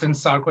coexistent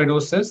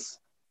sarcoidosis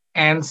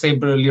and say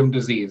beryllium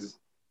disease.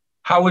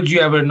 How would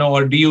you ever know,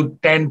 or do you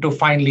tend to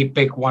finally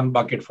pick one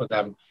bucket for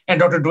them? And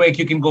Dr. Dweck,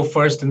 you can go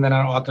first and then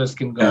our authors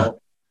can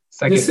go.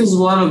 This is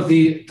one of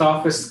the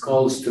toughest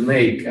calls to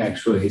make,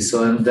 actually.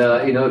 So, and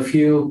if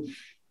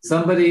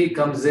somebody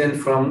comes in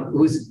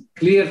who's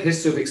clear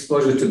history of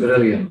exposure to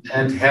beryllium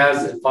and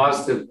has a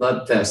positive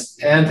blood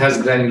test and has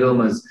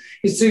granulomas,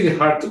 it's really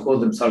hard to call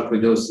them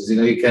sarcoidosis.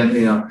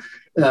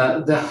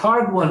 The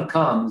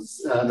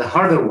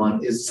harder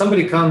one is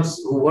somebody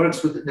comes who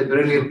works with the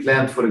beryllium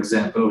plant, for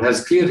example, who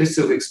has clear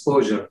history of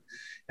exposure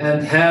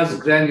and has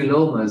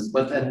granulomas,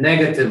 but a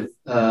negative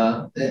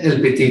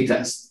LPT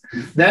test.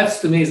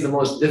 That's, to me, is the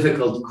most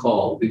difficult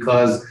call,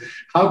 because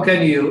how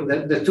can you,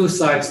 the two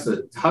sides to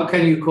it, how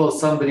can you call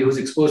somebody who's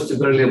exposed to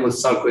beryllium with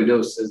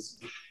sarcoidosis,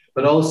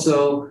 but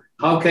also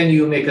how can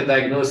you make a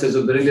diagnosis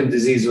of beryllium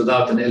disease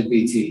without an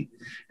LPT?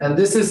 And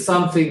this is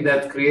something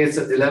that creates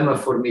a dilemma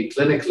for me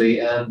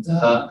clinically, and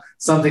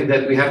something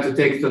that we have to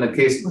take on a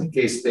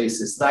case-by-case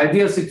basis. The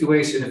ideal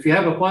situation, if you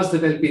have a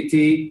positive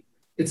LPT,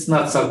 it's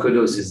not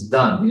sarcoidosis,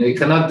 done. You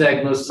cannot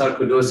diagnose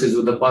sarcoidosis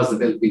with a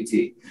positive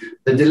LPT.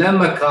 The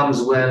dilemma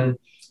comes when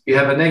you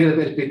have a negative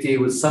LPT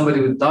with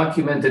somebody with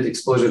documented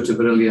exposure to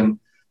beryllium.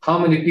 How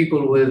many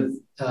people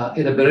in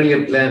a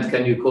beryllium plant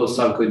can you call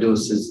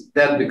sarcoidosis?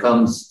 That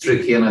becomes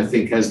tricky, and I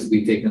think has to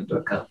be taken into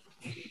account.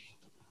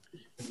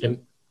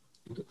 And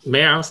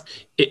may I ask,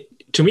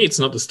 to me, it's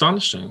not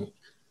astonishing.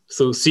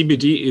 So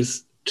CBD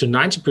is to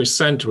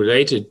 90%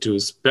 related to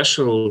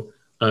special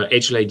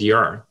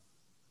HLA-DR.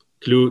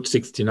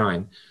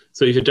 CLU69.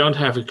 So if you don't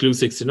have a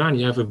CLU69,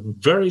 you have a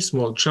very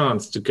small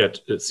chance to get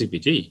a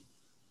CBD.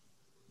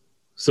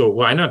 So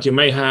why not? You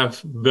may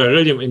have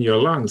beryllium in your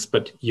lungs,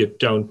 but you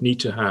don't need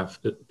to have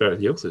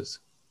berylliosis.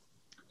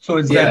 So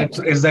it's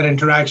that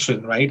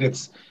interaction, right?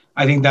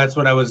 I think that's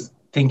what I was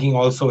thinking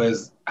also,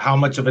 is how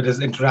much of it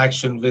is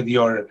interaction with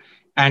your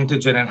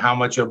antigen and how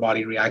much your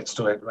body reacts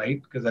to it, right?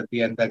 Because at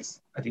the end,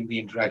 that's, I think, the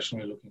interaction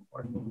you're looking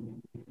for.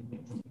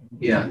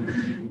 Yeah.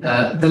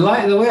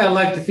 The way I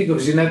like to think of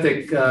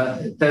genetic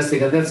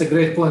testing, and that's a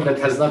great point that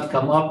has not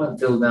come up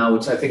until now,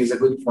 which I think is a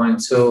good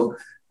point. So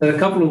there are a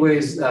couple of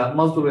ways,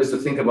 multiple ways to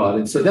think about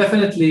it. So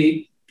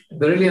definitely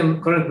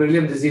current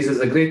beryllium disease is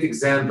a great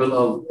example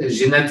of a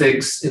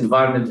genetics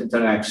environment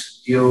interaction.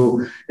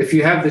 If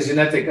you have the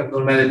genetic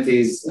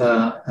abnormalities,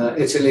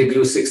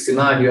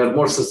 HLA-CLU69, you are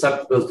more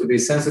susceptible to be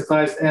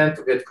sensitized and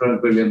to get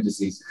current beryllium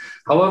disease.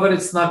 However,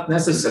 it's not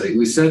necessary.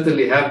 We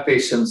certainly have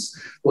patients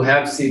who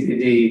have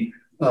CBD,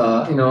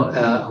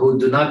 who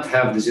do not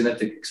have the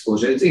genetic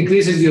exposure. It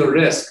increases your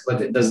risk, but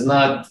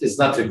it's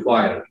not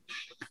required.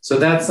 So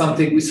that's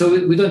something,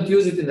 we don't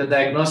use it in the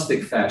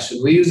diagnostic fashion.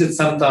 We use it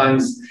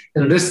sometimes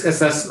in risk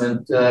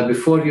assessment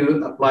before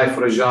you apply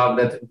for a job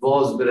that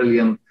involves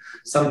beryllium.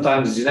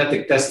 Sometimes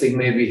genetic testing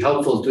may be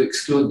helpful to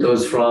exclude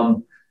those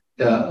from,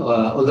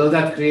 although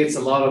that creates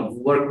a lot of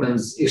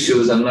workman's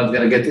issues. I'm not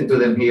going to get into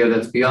them here.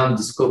 That's beyond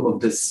the scope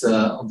of this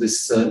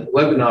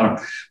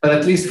webinar. But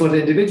at least for the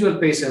individual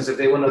patients, if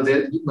they want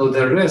to know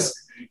their risk,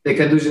 they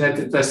can do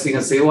genetic testing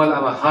and say, well,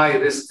 I'm a high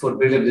risk for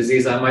beryllium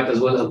disease. I might as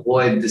well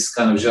avoid this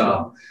kind of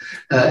job.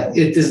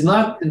 It is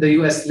not in the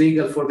US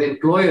legal for the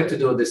employer to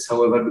do this,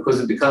 however, because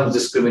it becomes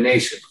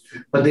discrimination.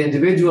 But the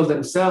individual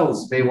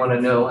themselves may want to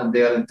know, and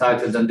they are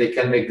entitled, and they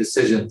can make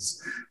decisions.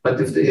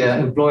 But if the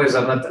employers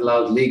are not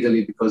allowed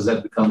legally, because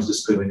that becomes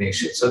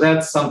discrimination. So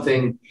that's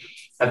something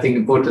I think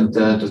important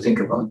to think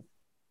about.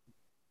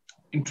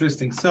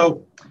 Interesting.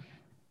 So,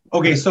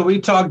 okay, so we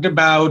talked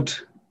about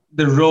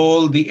the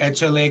role the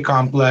HLA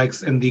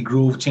complex and the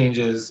groove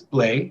changes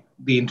play,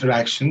 the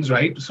interactions,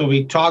 right? So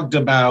we talked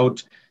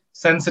about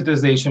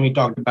sensitization, we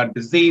talked about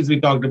disease,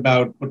 we talked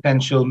about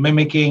potential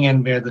mimicking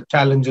and where the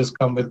challenges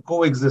come with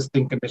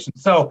coexisting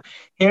conditions. So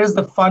here's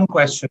the fun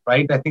question,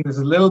 right? I think this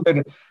is a little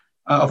bit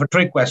of a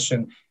trick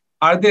question.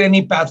 Are there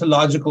any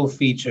pathological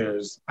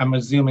features, I'm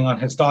assuming on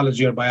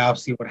histology or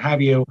biopsy, what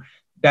have you,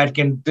 that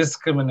can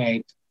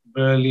discriminate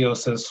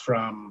berylliosis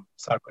from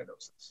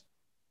sarcoidosis?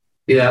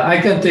 Yeah, I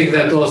can take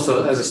that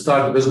also as a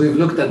start, because we've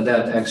looked at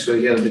that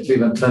actually here at the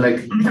Cleveland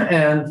Clinic.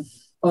 And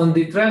on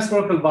the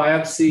transfocal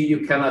biopsy,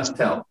 you cannot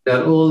tell.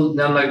 They're all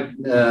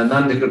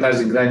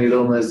non-necrotizing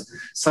granulomas.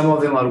 Some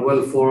of them are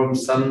well-formed,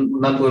 some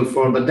not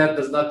well-formed, but that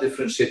does not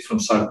differentiate from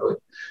sarcoid.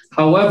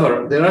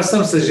 However, there are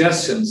some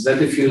suggestions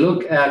that if you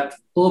look at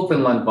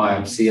open lung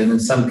biopsy, and in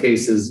some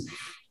cases,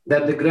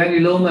 that the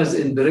granulomas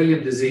in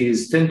beryllium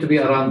disease tend to be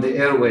around the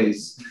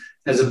airways,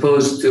 as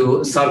opposed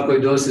to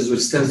sarcoidosis,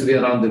 which tends to be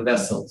around the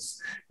vessels.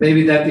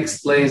 Maybe that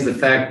explains the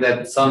fact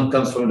that some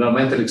comes from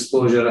environmental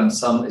exposure and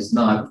some is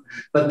not.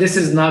 But this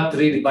is not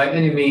really by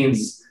any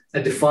means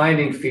a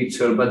defining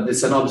feature, but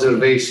it's an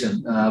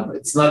observation.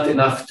 It's not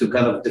enough to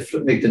kind of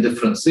make the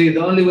difference. See,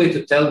 the only way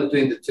to tell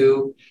between the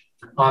two,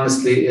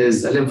 honestly,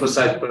 is a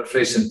lymphocyte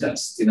proliferation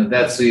test.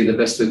 That's really the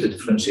best way to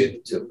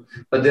differentiate the two.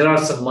 But there are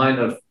some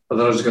minor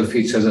pathological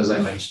features, as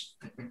I mentioned.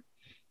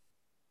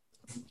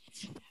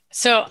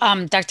 So,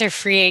 Dr.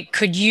 Frié,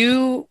 could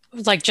you,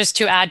 just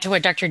to add to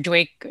what Dr.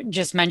 Dweck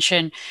just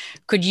mentioned,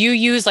 could you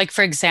use,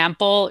 for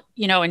example,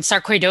 in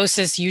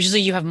sarcoidosis,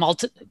 usually you have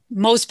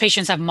most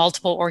patients have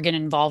multiple organ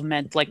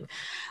involvement, like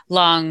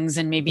lungs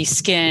and maybe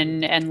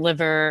skin and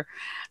liver.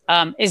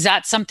 Is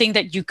that something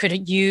that you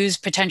could use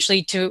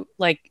potentially to,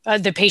 like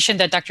the patient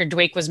that Dr.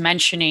 Dweck was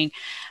mentioning,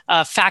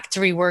 a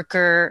factory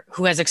worker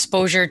who has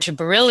exposure to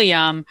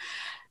beryllium,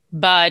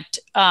 but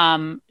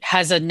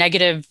has a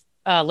negative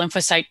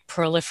lymphocyte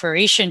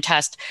proliferation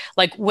test?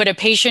 Like, would a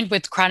patient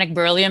with chronic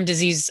beryllium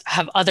disease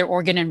have other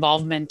organ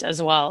involvement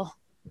as well?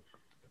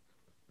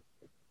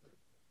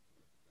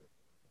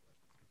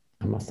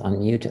 I must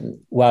unmute.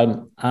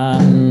 Well,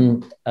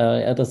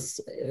 it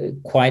is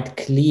quite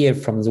clear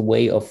from the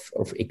way of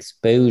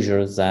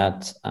exposure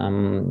that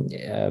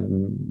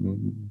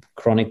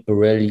chronic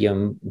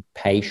beryllium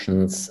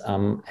patients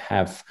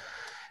have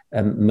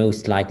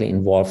most likely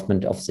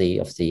involvement of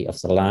the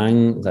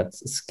lung,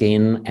 that's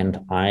skin and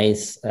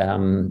eyes,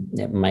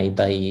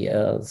 maybe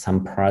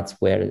some parts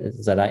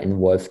that are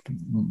involved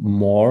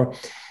more.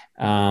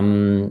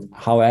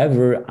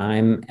 However,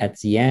 I'm at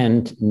the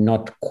end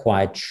not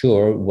quite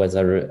sure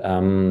whether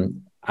the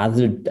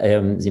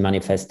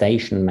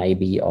manifestation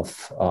maybe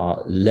of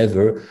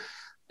liver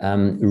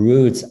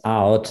rules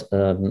out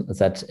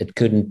that it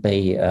couldn't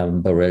be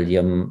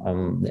beryllium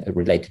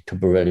related to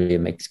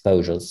beryllium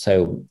exposure.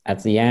 So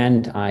at the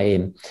end,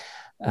 I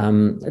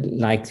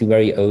like the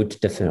very old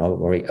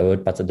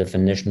but the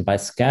definition by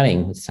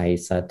Schelling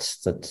says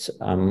that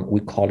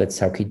we call it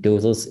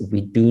sarcoidosis.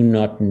 We do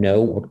not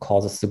know what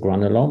causes the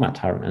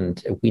granulomata,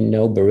 and if we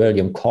know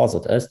beryllium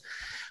causes it,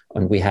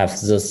 and we have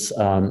this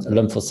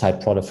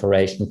lymphocyte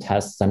proliferation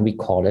test, then we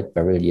call it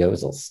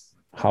berylliosis.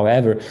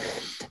 However,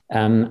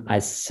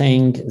 I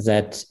think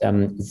that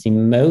the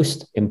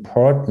most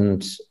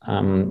important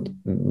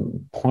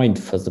point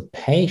for the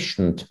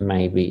patient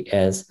maybe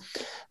is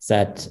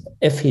that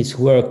if he's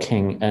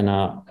working in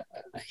an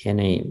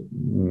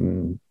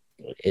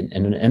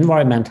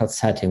environmental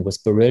setting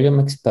with beryllium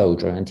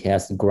exposure and he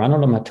has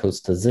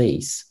granulomatous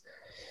disease,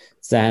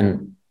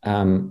 then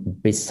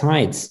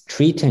besides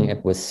treating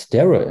it with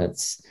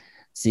steroids,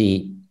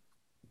 the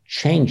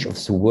change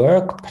of the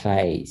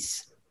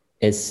workplace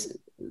is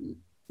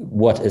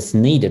what is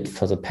needed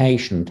for the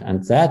patient.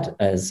 And that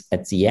is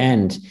at the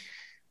end,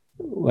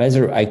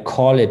 whether I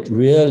call it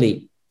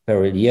really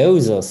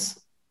berylliosis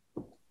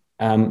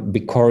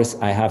because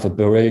I have a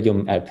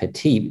beryllium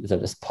LPT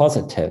that is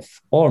positive,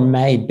 or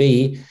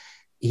maybe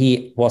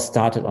he was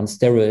started on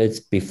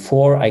steroids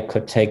before I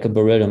could take a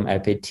beryllium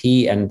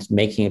LPT, and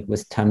making it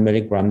with 10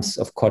 milligrams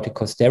of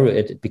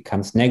corticosteroid, it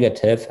becomes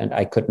negative and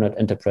I could not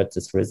interpret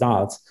these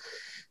results.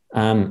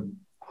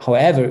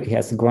 However, he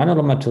has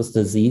granulomatous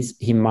disease.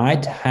 He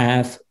might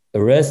have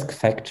a risk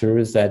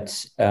factor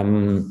that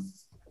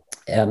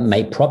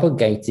may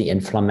propagate the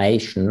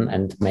inflammation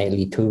and may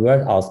lead to a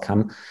worse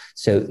outcome.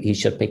 So he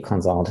should be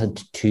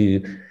consulted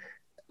to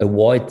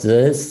avoid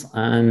this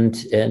and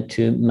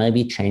to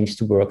maybe change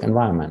the work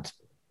environment.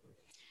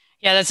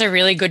 Yeah, that's a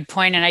really good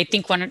point. And I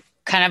think one of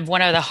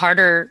the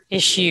harder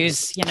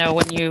issues,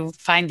 when you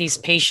find these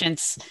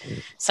patients,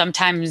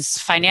 sometimes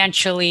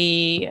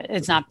financially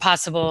it's not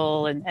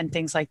possible and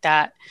things like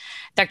that.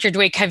 Dr.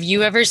 Dweck, have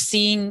you ever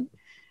seen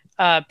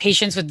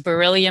patients with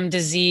beryllium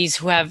disease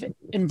who have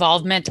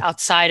involvement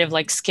outside of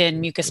like skin,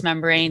 mucous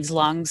membranes,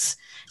 lungs,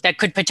 that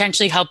could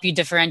potentially help you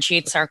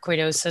differentiate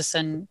sarcoidosis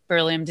and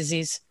beryllium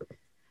disease?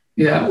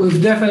 Yeah,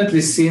 we've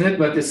definitely seen it,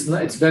 but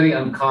it's very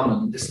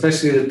uncommon,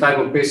 especially the type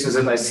of patients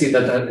that I see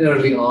that are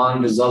early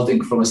on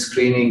resulting from a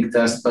screening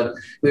test. But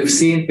we've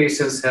seen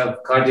patients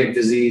have cardiac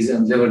disease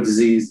and liver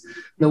disease.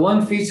 The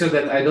one feature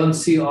that I don't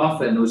see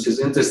often, which is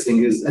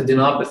interesting, is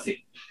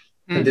adenopathy.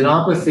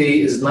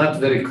 Adenopathy is not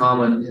very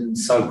common in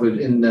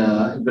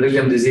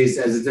beryllium disease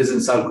as it is in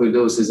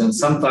sarcoidosis. And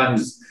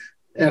sometimes,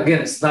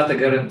 again, it's not a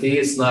guarantee,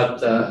 it's not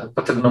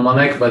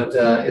pathognomonic, but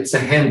it's a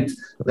hint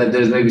that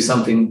there's maybe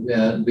something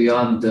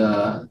beyond.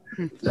 I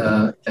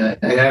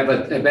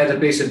had a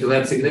patient who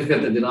had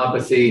significant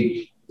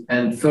adenopathy,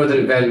 and further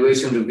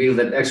evaluation revealed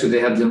that actually they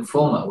had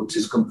lymphoma, which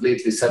is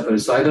completely separate.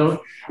 So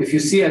if you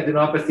see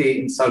adenopathy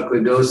in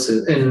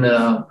sarcoidosis, in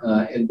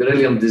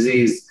beryllium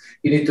disease,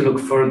 you need to look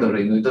further.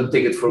 Don't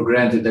take it for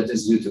granted that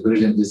it's due to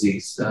beryllium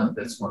disease.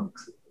 That's one.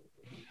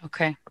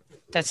 Okay,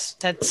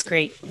 that's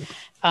great.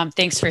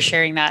 Thanks for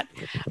sharing that.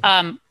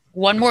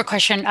 One more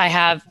question I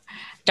have,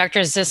 Dr.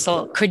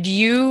 Zissel, could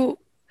you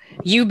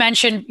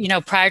mentioned,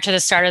 prior to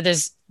the start of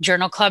this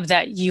journal club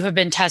that you have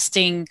been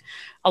testing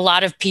a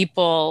lot of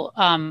people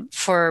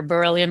for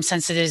beryllium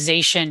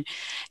sensitization.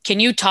 Can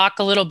you talk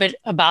a little bit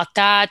about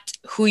that,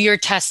 who you're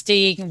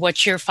testing,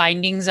 what your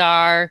findings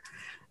are,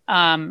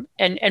 and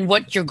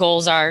what your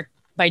goals are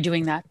by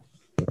doing that?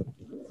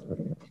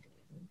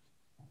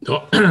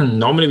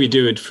 Normally we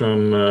do it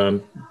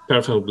from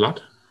peripheral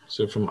blood,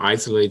 so from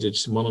isolated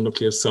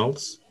mononuclear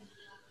cells.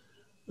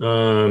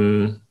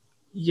 What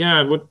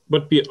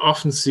we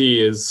often see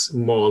is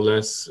more or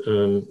less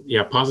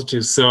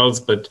positive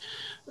cells, but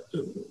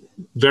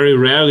very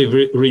rarely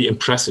really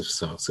impressive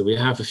cells. So we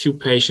have a few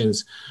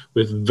patients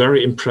with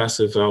very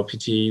impressive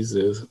LPTs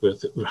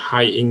with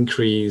high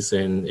increase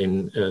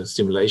in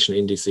stimulation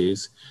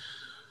indices.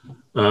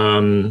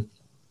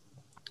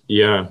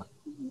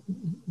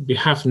 We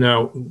have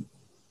now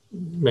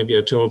maybe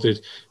I told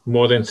it,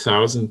 more than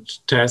 1,000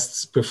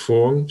 tests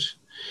performed.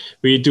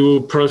 We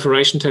do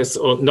proliferation tests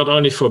not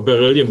only for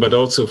beryllium, but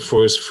also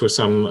for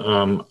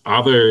some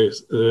other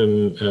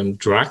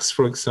drugs,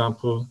 for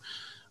example,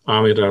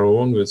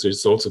 amiodarone, which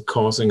is also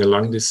causing a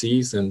lung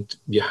disease, and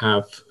you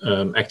have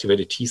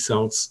activated T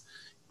cells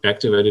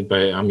activated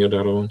by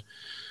amiodarone.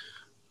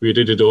 We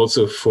did it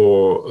also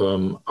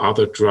for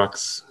other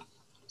drugs.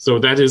 So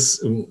that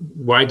is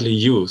widely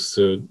used.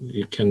 So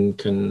you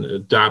can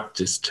adapt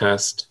this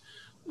test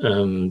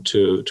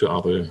to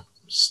other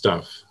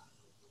stuff.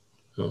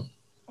 So.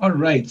 All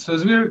right. So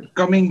as we're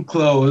coming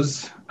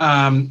close,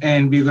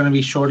 and we're going to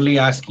be shortly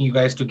asking you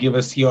guys to give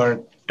us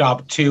your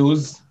top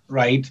twos,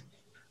 right?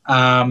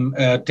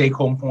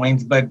 Take-home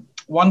points. But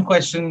one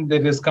question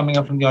that is coming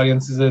up from the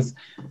audience is,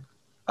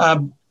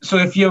 so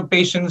if you have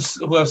patients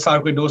who have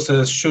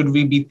sarcoidosis, should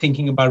we be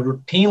thinking about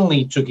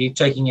routinely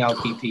checking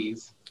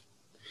LPTs?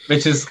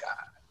 Which is,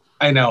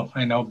 I know,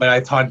 but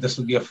I thought this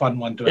would be a fun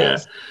one to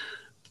ask.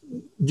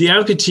 The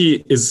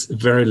LPT is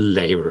very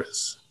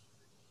laborious.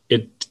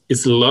 It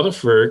is a lot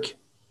of work.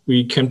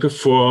 We can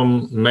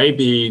perform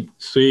maybe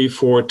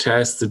 3-4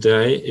 tests a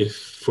day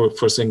for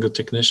a single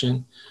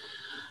technician.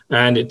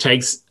 And it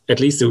takes at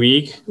least a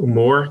week or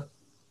more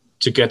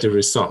to get a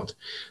result.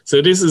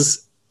 So this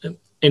is,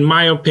 in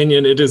my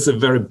opinion, it is a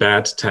very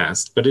bad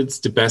test, but it's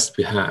the best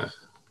we have.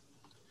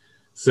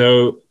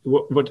 So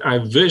what I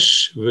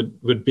wish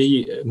would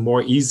be a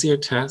more easier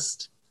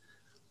test.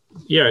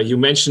 Yeah, you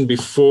mentioned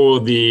before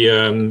the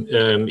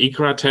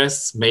ICRA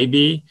tests,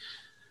 maybe.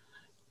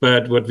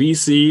 But what we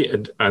see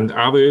and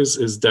others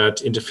is that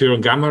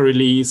interferon gamma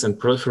release and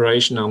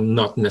proliferation are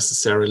not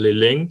necessarily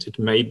linked. It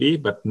may be,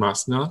 but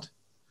must not.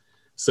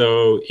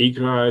 So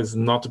ICRA is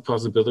not a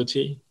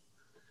possibility.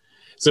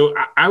 So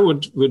I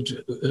would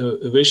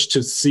wish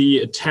to see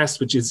a test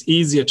which is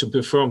easier to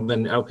perform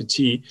than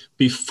LPT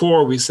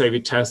before we say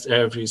we test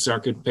every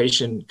sarcoid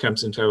patient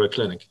comes into our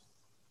clinic.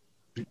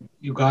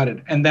 You got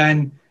it. And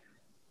then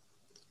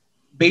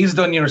based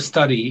on your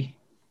study,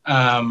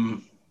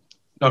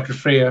 Dr.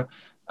 Freya,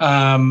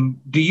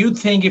 do you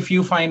think if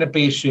you find a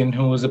patient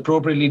who is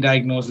appropriately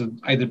diagnosed with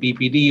either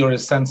BPD or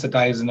is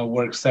sensitized in a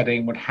work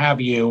setting, what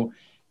have you,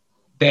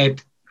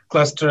 that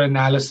cluster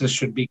analysis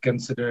should be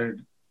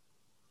considered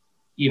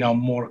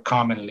more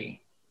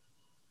commonly?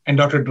 And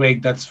Dr.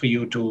 Dweck, that's for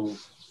you to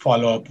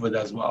follow up with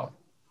as well.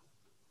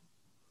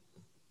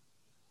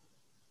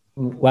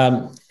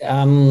 Well,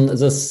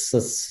 this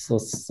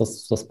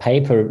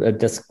paper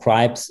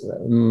describes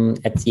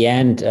at the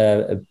end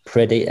a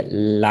pretty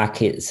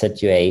lucky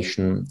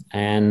situation,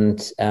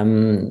 and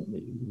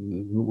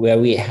where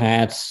we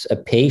had a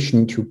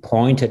patient who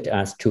pointed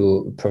us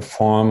to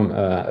perform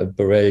a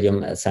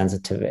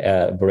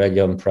beryllium-sensitive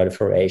beryllium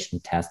proliferation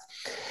test.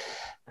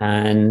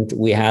 And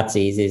we had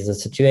the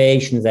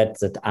situation that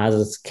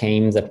others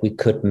came that we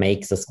could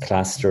make this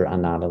cluster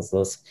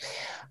analysis.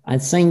 I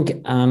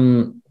think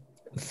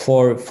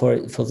for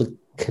the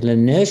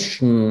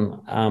clinician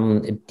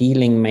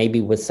dealing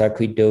maybe with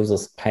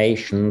sarcoidosis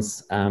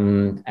patients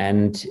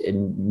and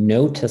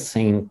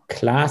noticing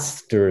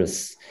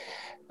clusters,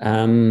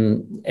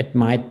 it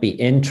might be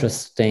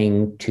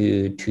interesting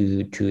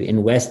to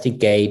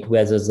investigate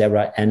whether there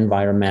are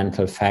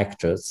environmental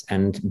factors,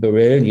 and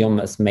beryllium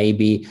is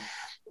maybe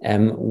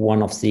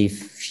one of the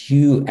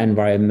few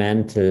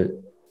environmental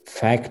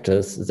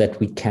factors that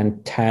we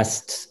can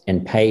test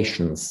in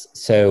patients.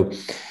 So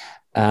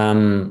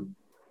I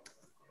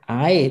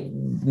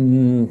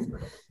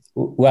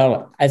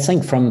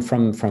think from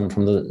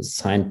the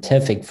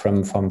scientific,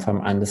 from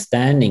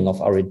understanding of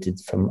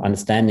from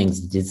understanding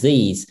the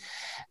disease,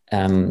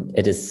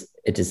 it is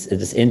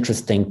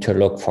interesting to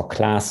look for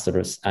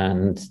clusters,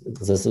 and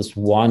this is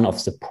one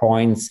of the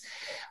points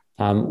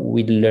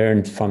we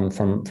learned from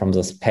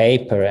this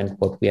paper, and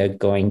what we are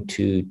going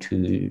to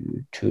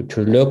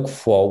look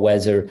for,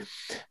 whether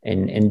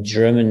in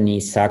Germany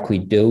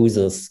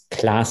sarcoidosis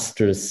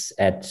clusters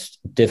at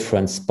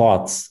different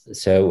spots.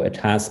 So it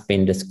has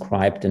been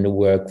described in the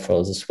work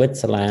for the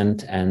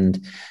Switzerland, and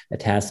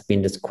it has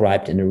been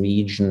described in a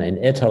region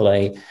in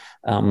Italy,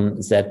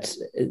 that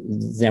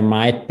there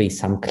might be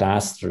some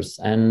clusters,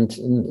 and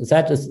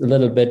that is a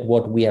little bit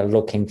what we are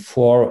looking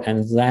for.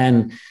 And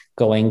then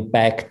going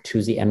back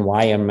to the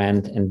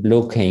environment and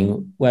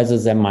looking whether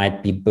there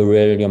might be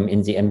beryllium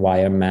in the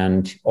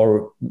environment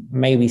or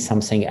maybe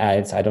something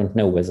else. I don't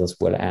know where this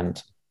will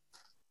end.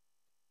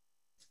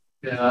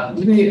 Yeah,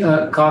 let me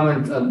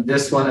comment on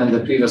this one and the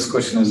previous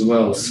question as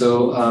well.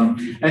 So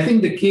I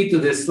think the key to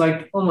this,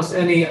 like almost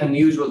any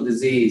unusual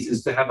disease,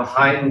 is to have a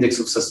high index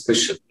of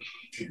suspicion.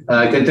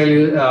 I can tell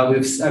you,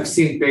 I've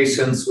seen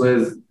patients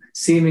with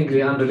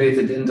seemingly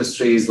unrelated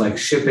industries like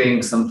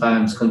shipping,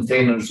 sometimes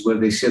containers where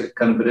they ship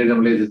kind of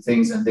beryllium-related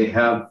things, and they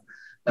have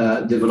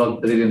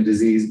developed beryllium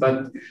disease.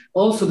 But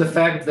also the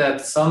fact that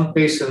some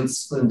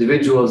patients,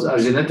 individuals, are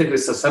genetically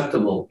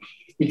susceptible.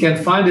 You can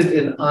find it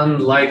in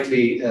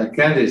unlikely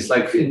candidates,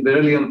 like in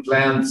beryllium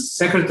plants,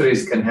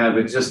 secretaries can have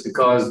it just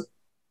because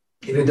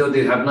even though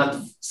they have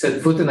not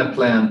set foot in a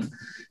plant,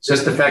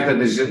 just the fact that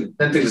they're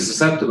genetically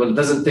susceptible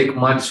doesn't take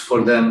much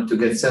for them to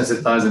get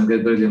sensitized and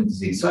get beryllium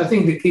disease. So I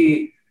think the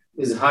key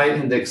is high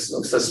index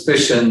of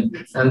suspicion.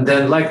 And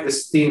then, like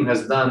this team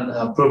has done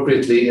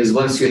appropriately, is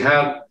once you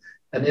have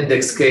an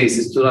index case,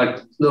 is to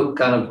like look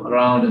kind of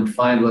around and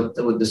find what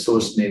the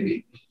source may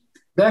be.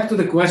 Back to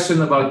the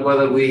question about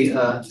whether we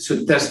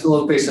should test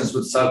all patients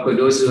with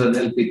sarcoidosis and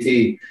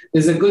LPT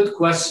is a good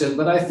question,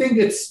 but I think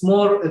it's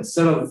more,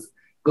 instead of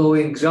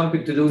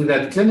jumping to doing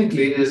that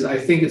clinically, I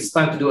think it's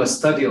time to do a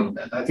study on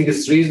that. I think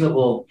it's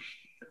reasonable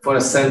for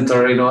a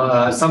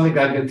center, something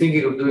I've been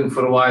thinking of doing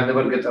for a while,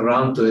 never get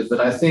around to it. But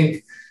I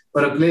think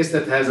for a place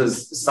that has a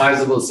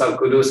sizable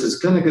sarcoidosis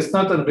clinic, it's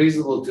not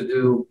unreasonable to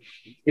do,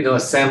 a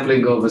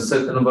sampling of a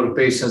certain number of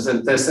patients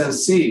and test and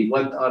see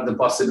what are the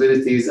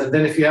possibilities. And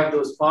then if you have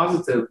those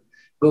positive,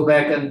 go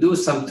back and do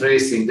some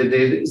tracing.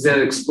 Is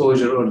there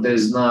exposure or there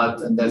is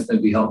not? And that's going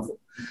to be helpful.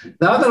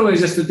 The other way,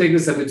 just to take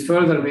this a bit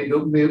further, be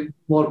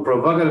more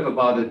provocative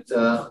about it,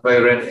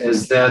 Byron,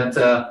 is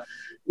that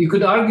you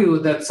could argue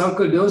that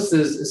sarcoidosis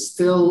is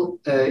still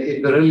a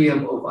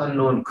beryllium of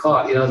unknown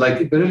cause.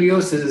 Like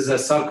berylliosis is a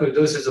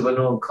sarcoidosis of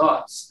unknown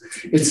cause.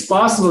 It's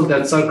possible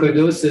that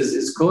sarcoidosis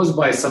is caused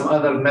by some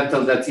other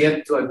metal that's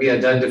yet to be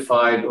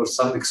identified or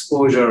some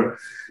exposure.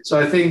 So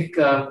I think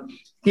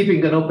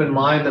keeping an open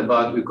mind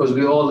about, because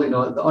we all,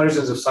 the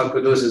origins of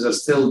sarcoidosis are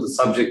still the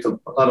subject of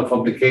a lot of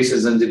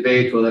publications and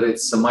debate, whether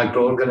it's a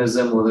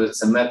microorganism, whether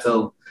it's a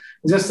metal.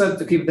 Just have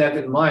to keep that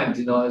in mind,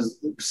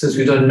 since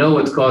we don't know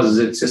what causes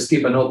it, just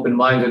keep an open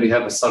mind when you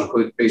have a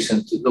sarcoid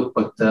patient to look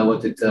what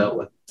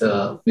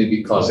may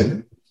be causing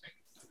it.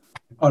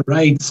 All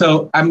right.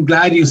 So I'm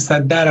glad you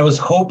said that. I was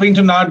hoping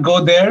to not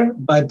go there,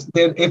 but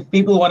if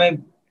people want to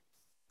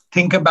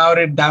think about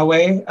it that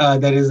way,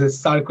 there is a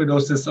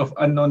sarcoidosis of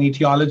unknown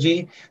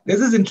etiology. This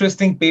is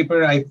interesting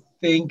paper. I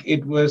think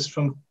it was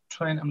from,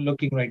 I'm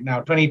looking right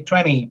now,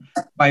 2020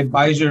 by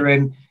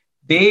Beiger.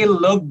 They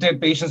looked at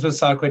patients with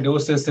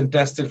sarcoidosis and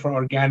tested for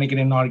organic and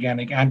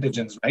inorganic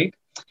antigens, right?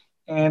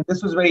 And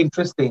this was very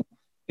interesting.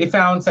 They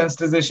found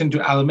sensitization to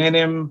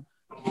aluminum,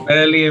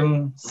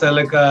 beryllium,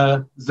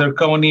 silica,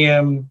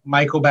 zirconium,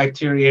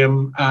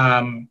 mycobacterium.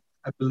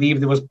 I believe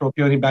there was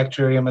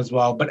propionibacterium as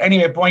well. But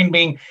anyway, point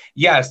being,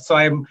 yes. So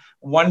I'm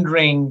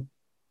wondering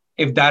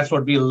if that's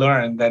what we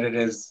learned, that it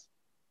is,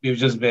 we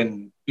just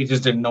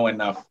didn't know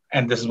enough.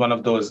 And this is one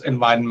of those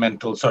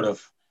environmental sort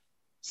of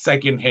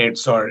second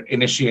hits or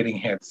initiating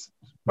hits.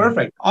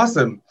 Perfect.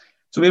 Awesome.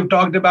 So we've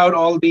talked about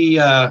all the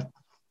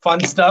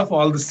fun stuff,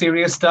 all the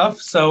serious stuff.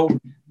 So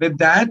with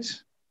that,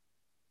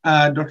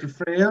 Dr.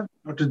 Freya,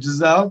 Dr.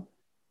 Giselle,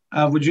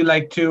 would you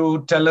like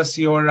to tell us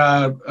tell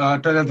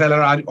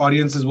our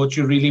audiences what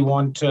you really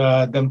want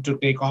them to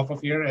take off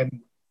of here, and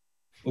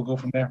we'll go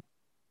from there.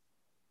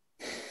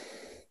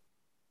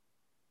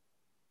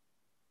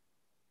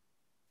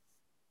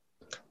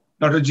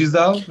 Dr.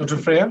 Giselle, Dr.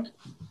 Freya?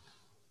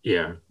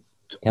 Yeah.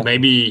 Yep.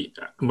 Maybe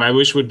my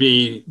wish would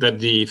be that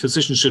the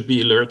physician should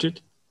be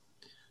alerted.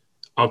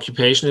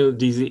 Occupational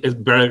disease,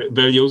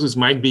 berylliosis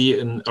might be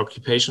an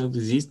occupational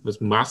disease, but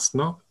must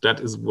not. That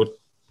is what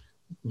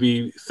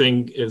we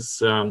think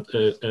is a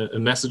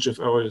message of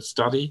our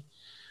study.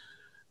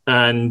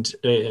 And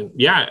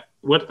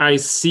what I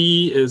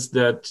see is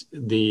that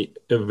the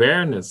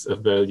awareness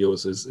of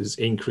berylliosis is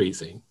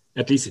increasing,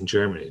 at least in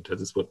Germany.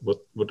 That is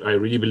what I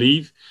really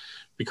believe,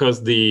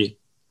 because the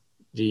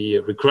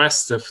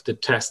request of the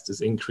test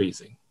is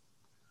increasing.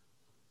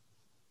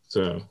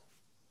 So,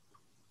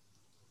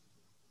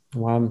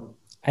 well,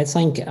 I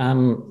think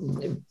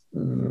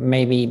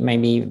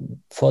maybe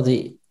for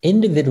the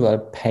individual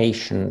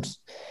patient,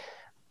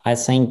 I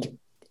think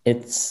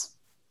it's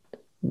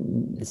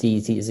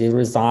the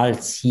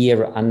results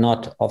here are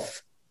not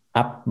of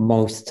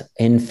utmost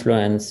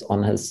influence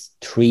on his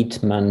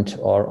treatment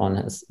or on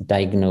his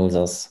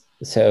diagnosis.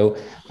 So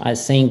I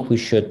think we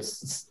should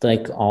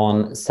stick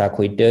on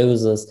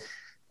sarcoidosis,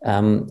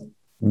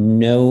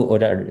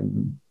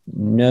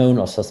 known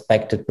or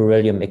suspected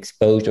beryllium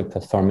exposure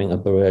performing a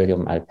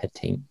beryllium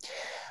LPT.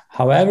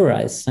 However,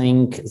 I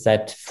think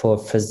that for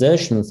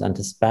physicians and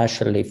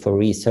especially for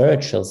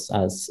researchers,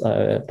 as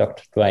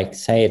Dr. Drake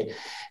said,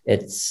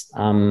 it's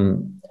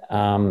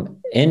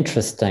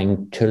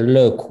interesting to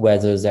look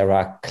whether there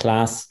are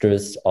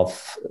clusters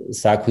of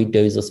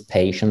sarcoidosis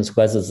patients,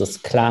 whether this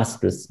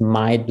clusters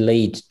might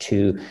lead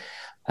to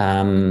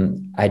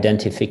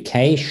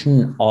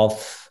identification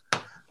of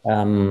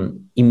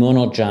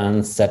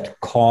immunogens that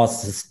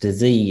cause this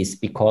disease,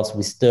 because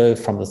we still,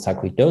 from the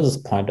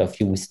sarcoidosis point of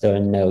view, we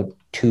still know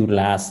too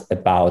less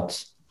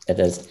about it.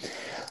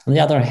 On the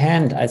other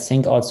hand, I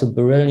think also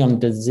beryllium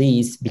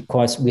disease,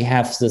 because we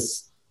have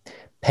this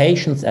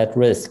patients at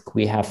risk,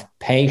 we have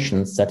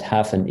patients that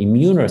have an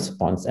immune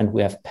response, and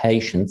we have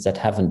patients that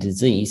have a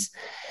disease,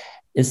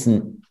 is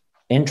an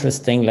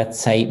interesting, let's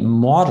say,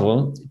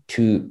 model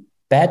to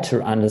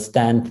better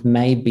understand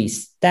maybe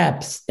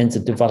steps in the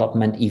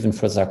development even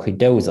for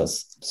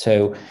sarcoidosis.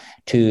 So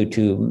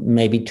to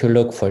maybe to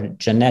look for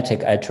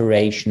genetic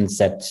alterations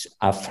that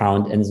are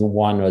found in the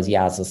one or the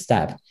other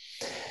step.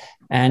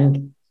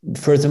 And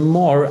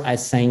furthermore, I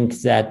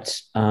think that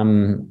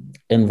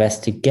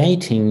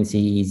investigating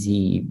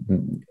the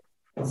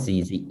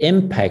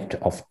impact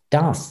of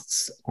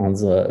dusts on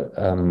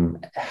the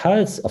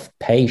health of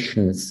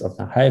patients, of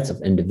the health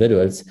of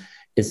individuals,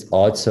 is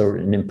also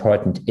an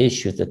important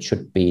issue that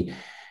should be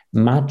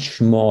much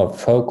more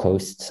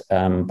focused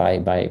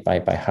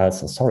by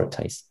health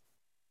authorities.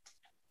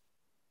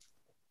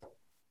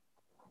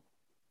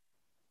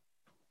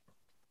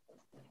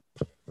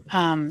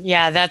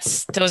 Yeah,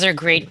 those are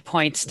great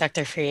points,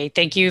 Dr. Freire.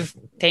 Thank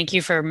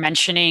you for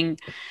mentioning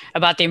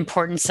about the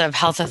importance of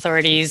health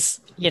authorities,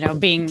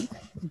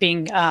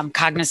 being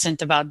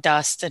cognizant about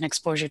dust and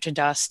exposure to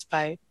dust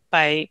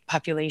by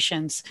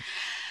populations.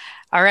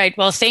 All right.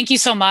 Well, thank you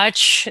so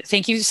much.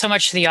 Thank you so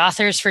much to the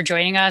authors for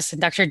joining us,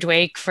 and Dr.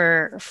 Dweck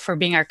for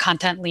being our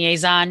content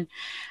liaison.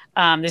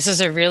 This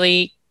is a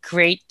really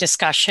great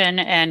discussion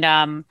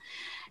and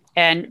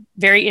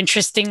very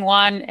interesting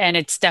one, and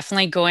it's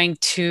definitely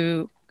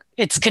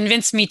it's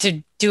convinced me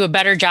to do a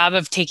better job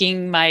of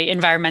taking my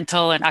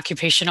environmental and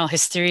occupational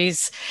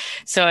histories.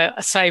 So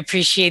I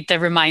appreciate the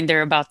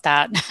reminder about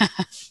that.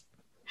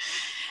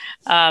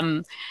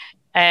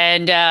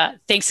 And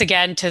thanks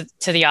again to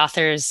the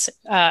authors.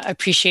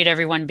 Appreciate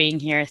everyone being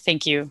here.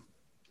 Thank you.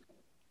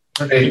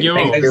 Thank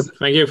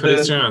you for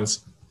this chance.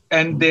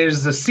 And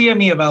there's the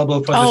CME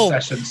available for this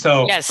session.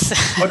 So yes.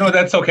 Oh no,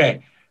 that's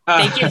okay.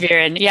 Thank you,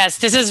 Viren. Yes,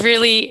 this is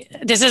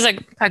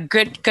a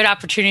good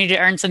opportunity to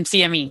earn some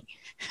CME.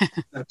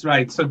 That's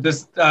right. So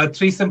just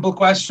 3 simple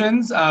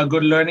questions,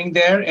 good learning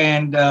there.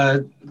 And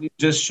we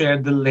just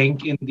shared the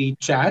link in the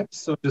chat.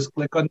 So just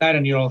click on that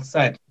and you're all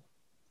set.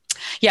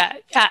 Yeah,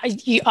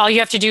 all you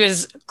have to do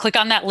is click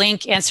on that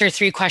link, answer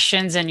 3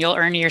 questions, and you'll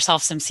earn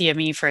yourself some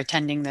CME for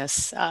attending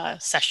this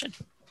session.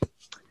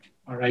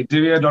 All right,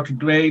 Divya, Dr.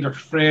 Dweck, Dr.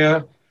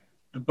 Freire,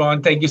 Dr.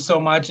 Bond, thank you so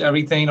much,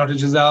 everything, Dr.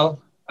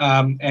 Giselle,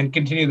 and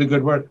continue the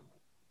good work.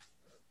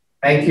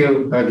 Thank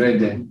you. Have a great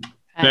day.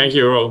 Thank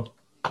you all.